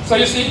 So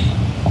you see,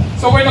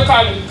 so when you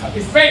call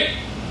the faith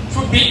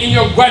should be in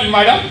your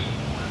grandmother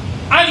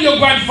and your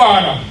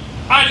grandfather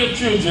and your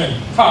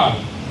children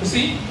called. You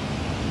see?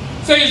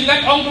 So it's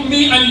not only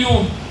me and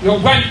you, your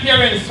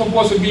grandparents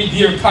supposed to be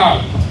dear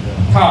called.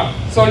 Call.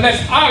 So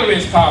let's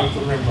always call to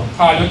remember.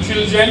 Call your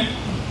children,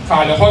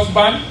 call your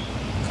husband,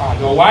 call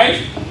your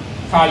wife,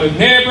 call your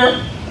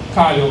neighbor,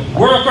 call your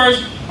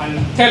workers, and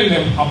tell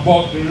them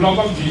about the love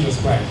of Jesus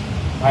Christ,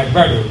 my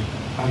brother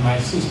and my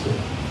sister.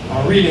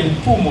 I'm reading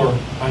two more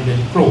and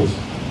then close.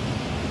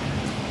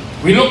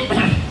 We look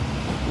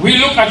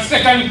at 2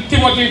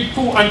 Timothy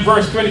 2 and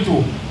verse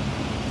 22.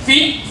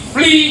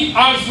 Flee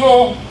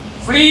also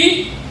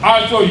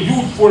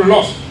youthful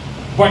lust,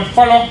 but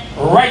follow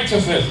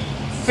righteousness,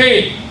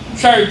 faith,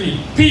 charity,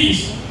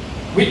 peace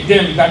with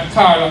them that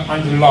call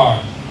on the Lord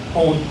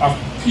out of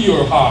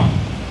pure heart.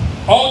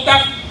 Out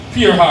of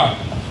pure heart.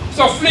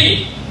 So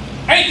flee.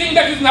 Anything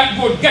that is not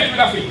good, get rid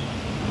of it.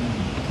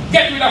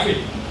 Get rid of it.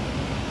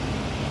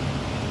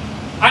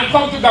 And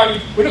come to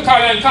God with the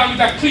call and come with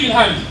a clean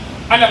hand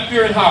and a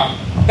pure heart.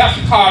 That's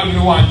the call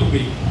you want to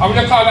be. And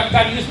with the call that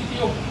God listen to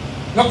you.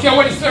 No care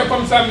what the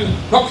circumstances,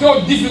 no care how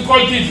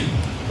difficult it is,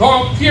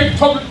 no care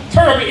how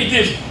terrible it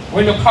is.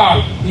 When you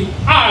call, He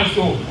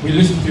also will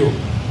listen to you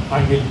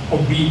and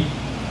will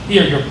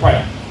hear your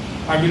prayer.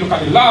 And we look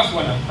at the last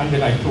one and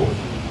then I close.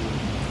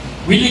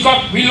 We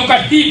look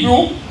at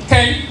Hebrew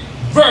 10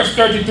 verse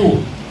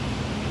 32.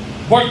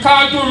 But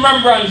call to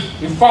remembrance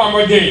the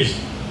former days.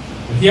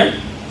 You hear?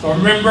 So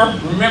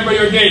remember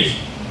your days.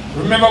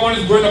 Remember when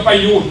it's growing up a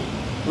youth.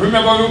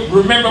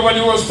 Remember when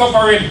you were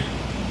suffering.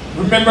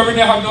 Remember when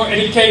you have no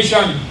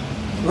education.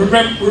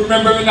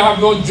 Remember when you have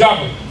no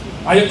job.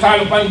 And you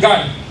call upon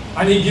God.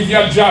 And He give you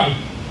a job.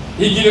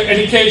 He give you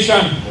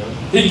education.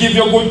 He give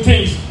you good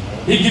things.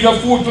 He give you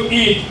food to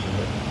eat.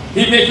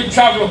 He make you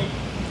travel.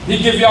 He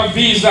give you a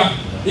visa.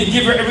 He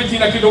give you everything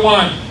that you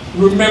want.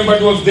 Remember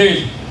those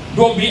days.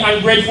 Don't be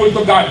ungrateful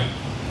to God.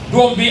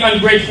 Don't be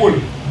ungrateful.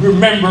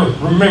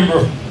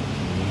 Remember.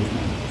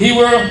 He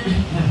were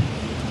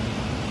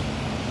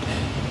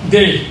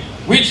they,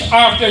 which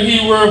after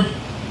he were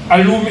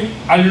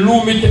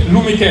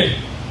illuminated,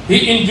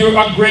 he endured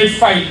a great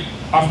fight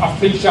of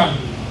affliction.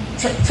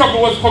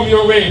 Trouble was coming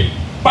your way.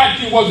 Bad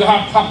thing was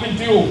happening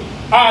to you.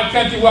 Hard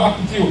thing will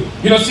happen to you.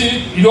 You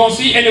don't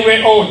see any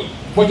way out.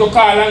 But you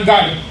call on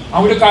God.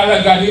 And with the call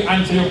on God, He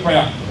answer your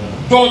prayer.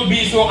 Don't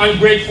be so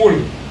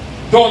ungrateful.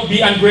 Don't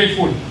be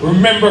ungrateful.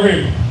 Remember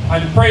Him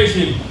and praise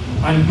Him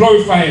and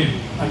glorify Him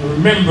and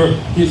remember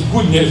His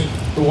goodness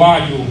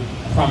toward you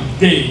from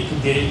day to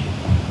day.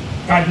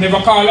 God never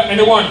called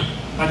anyone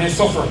and they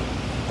suffer.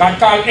 God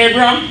called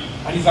Abraham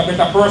and he's a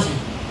better person.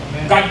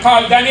 Amen. God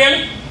called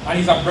Daniel and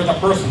he's a better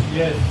person.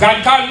 Yes.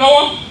 God called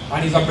Noah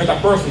and he's a better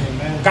person.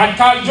 Amen. God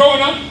called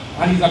Jonah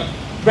and he's a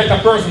better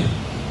person.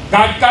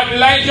 God called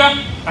Elijah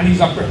and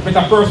he's a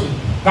better person.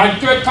 God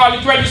called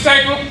the 12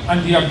 disciples and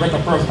he's a better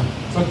person.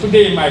 So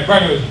today, my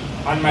brothers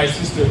and my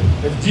sisters,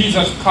 if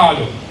Jesus called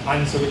you,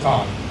 answer the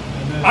call.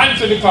 Amen.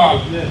 Answer the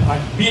call, yes,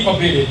 and be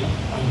obedient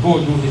and go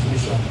do His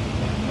mission.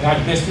 Amen.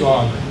 God bless you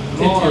all.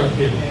 Take care of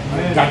Him.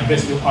 Amen. God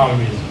bless you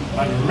always.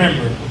 And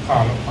remember to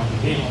call upon the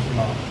name of the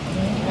Lord.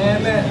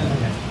 Amen.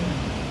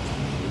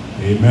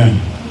 Amen.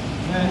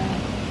 Amen.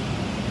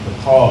 The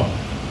call,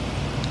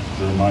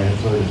 Jeremiah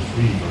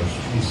 33 verse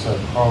 3 said,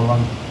 call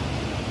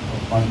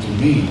unto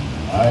me,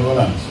 I will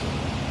answer,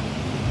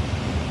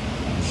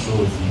 and show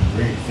you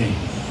great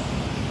things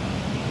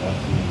that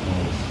you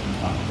know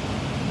not.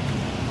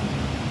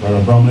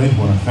 Brother Bromley, I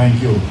want to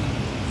thank you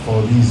for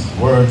these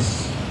words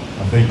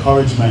of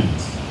encouragement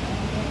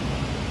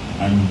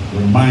and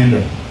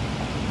reminder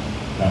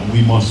that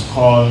we must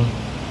call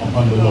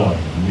upon the Lord.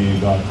 May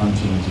God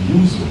continue to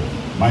use you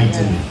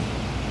mightily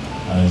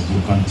as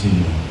you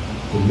continue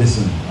to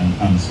listen and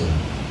answer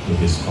to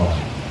His call.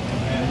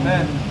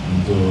 Amen.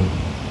 And to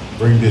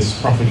bring this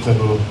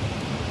profitable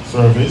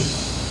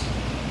service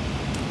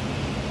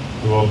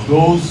to a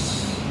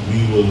close, we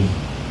will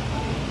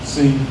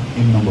sing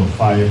in number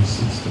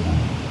 569.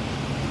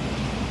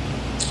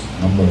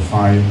 Number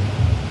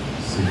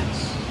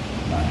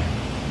 569.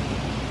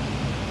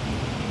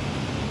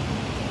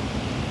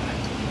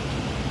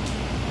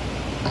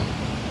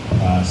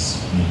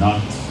 Ask me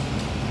not,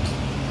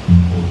 O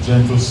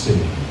gentle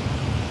Savior,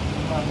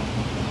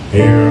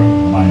 hear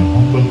my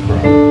humble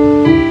cry,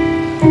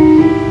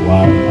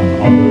 while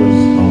on others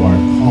thou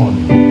art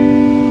calling.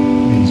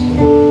 Please,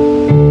 Lord,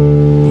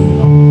 do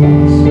not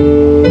pass me by.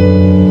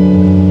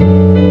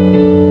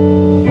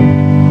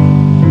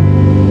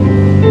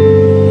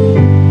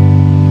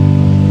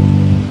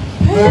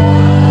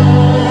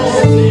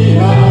 Pass me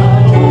not, O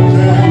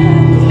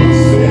gentle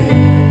Savior, hear my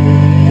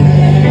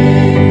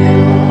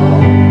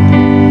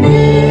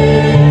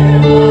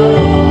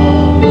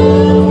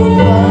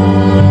humble cry, while on others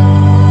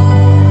thou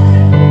art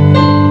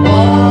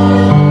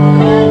calling.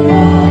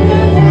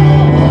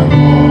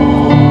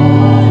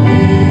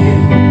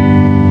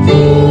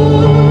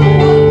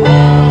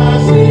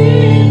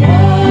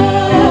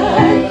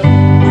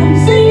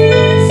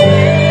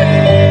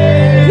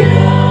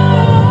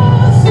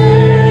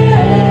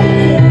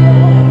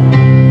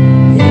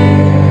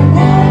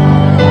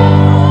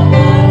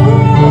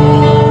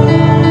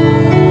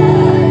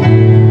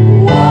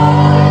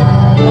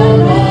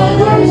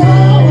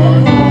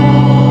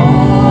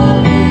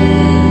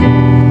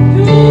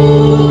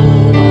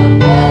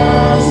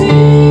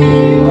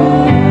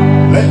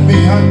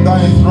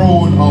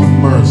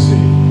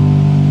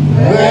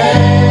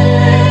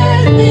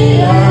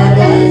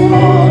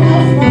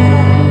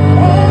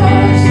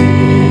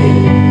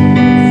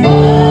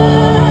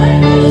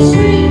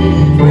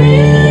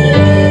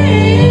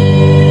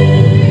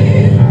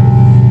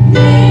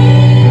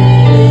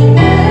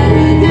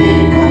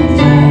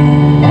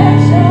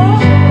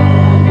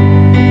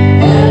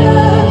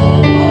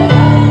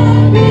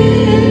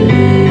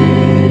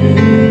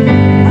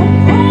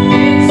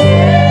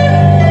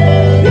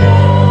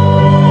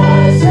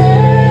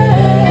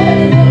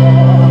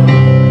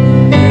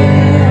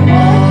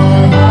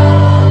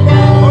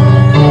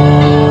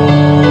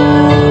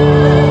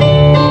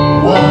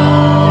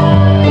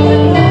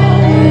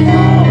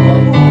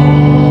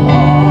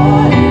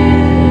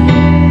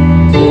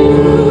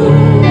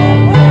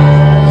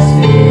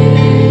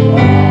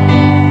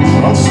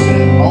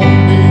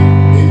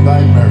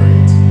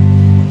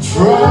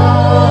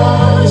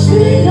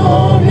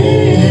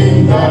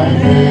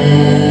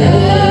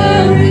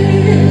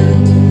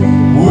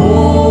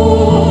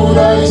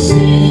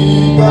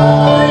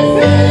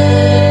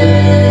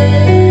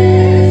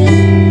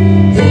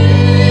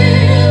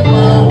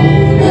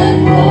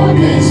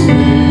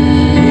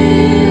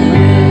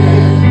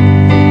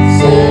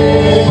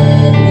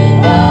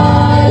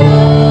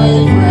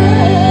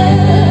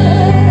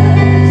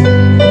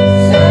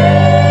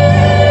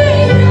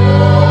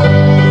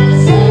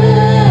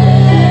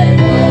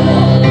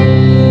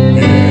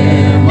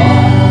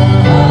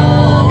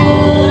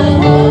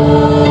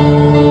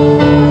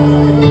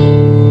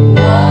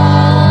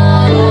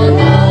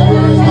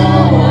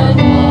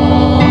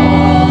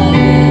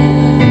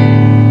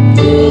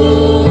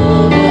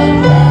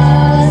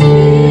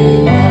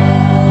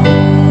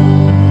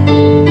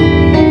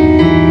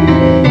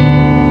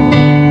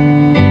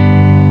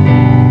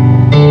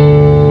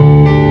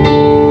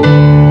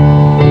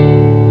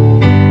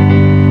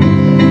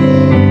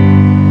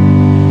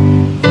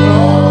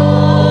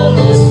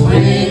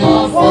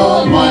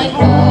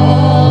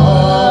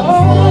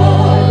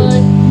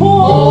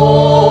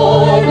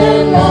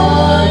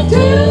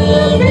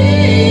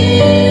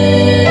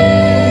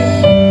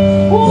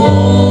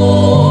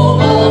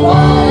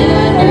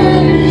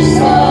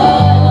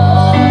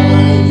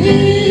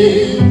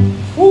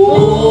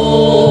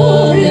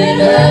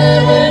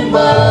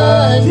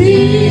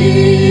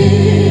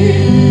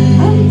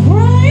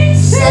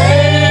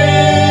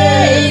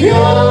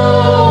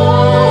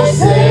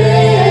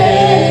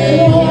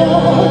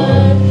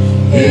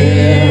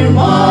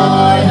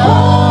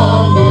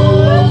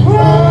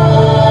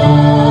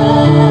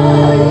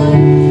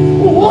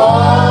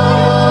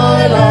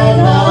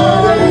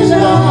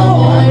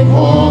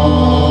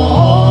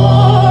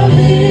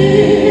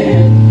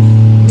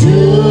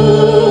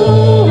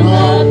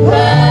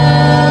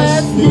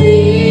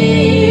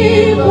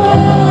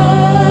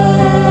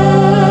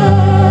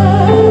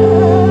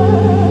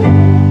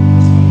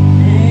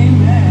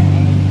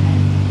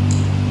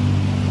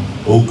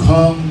 O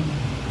come,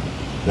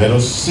 let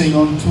us sing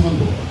unto the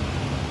Lord.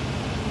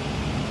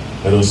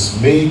 Let us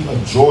make a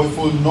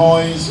joyful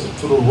noise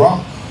to the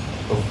rock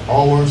of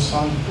our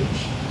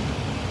salvation.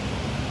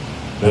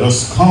 Let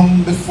us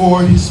come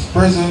before his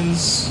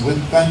presence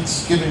with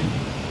thanksgiving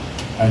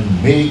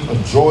and make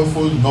a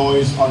joyful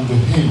noise unto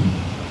him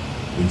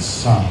with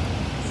psalms.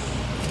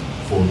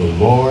 For the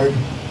Lord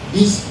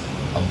is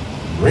a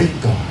great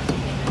God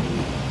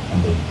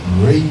and a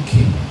great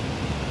King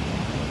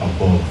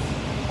above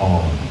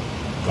all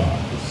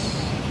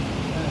gods.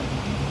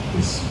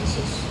 Dismiss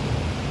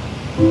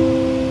us.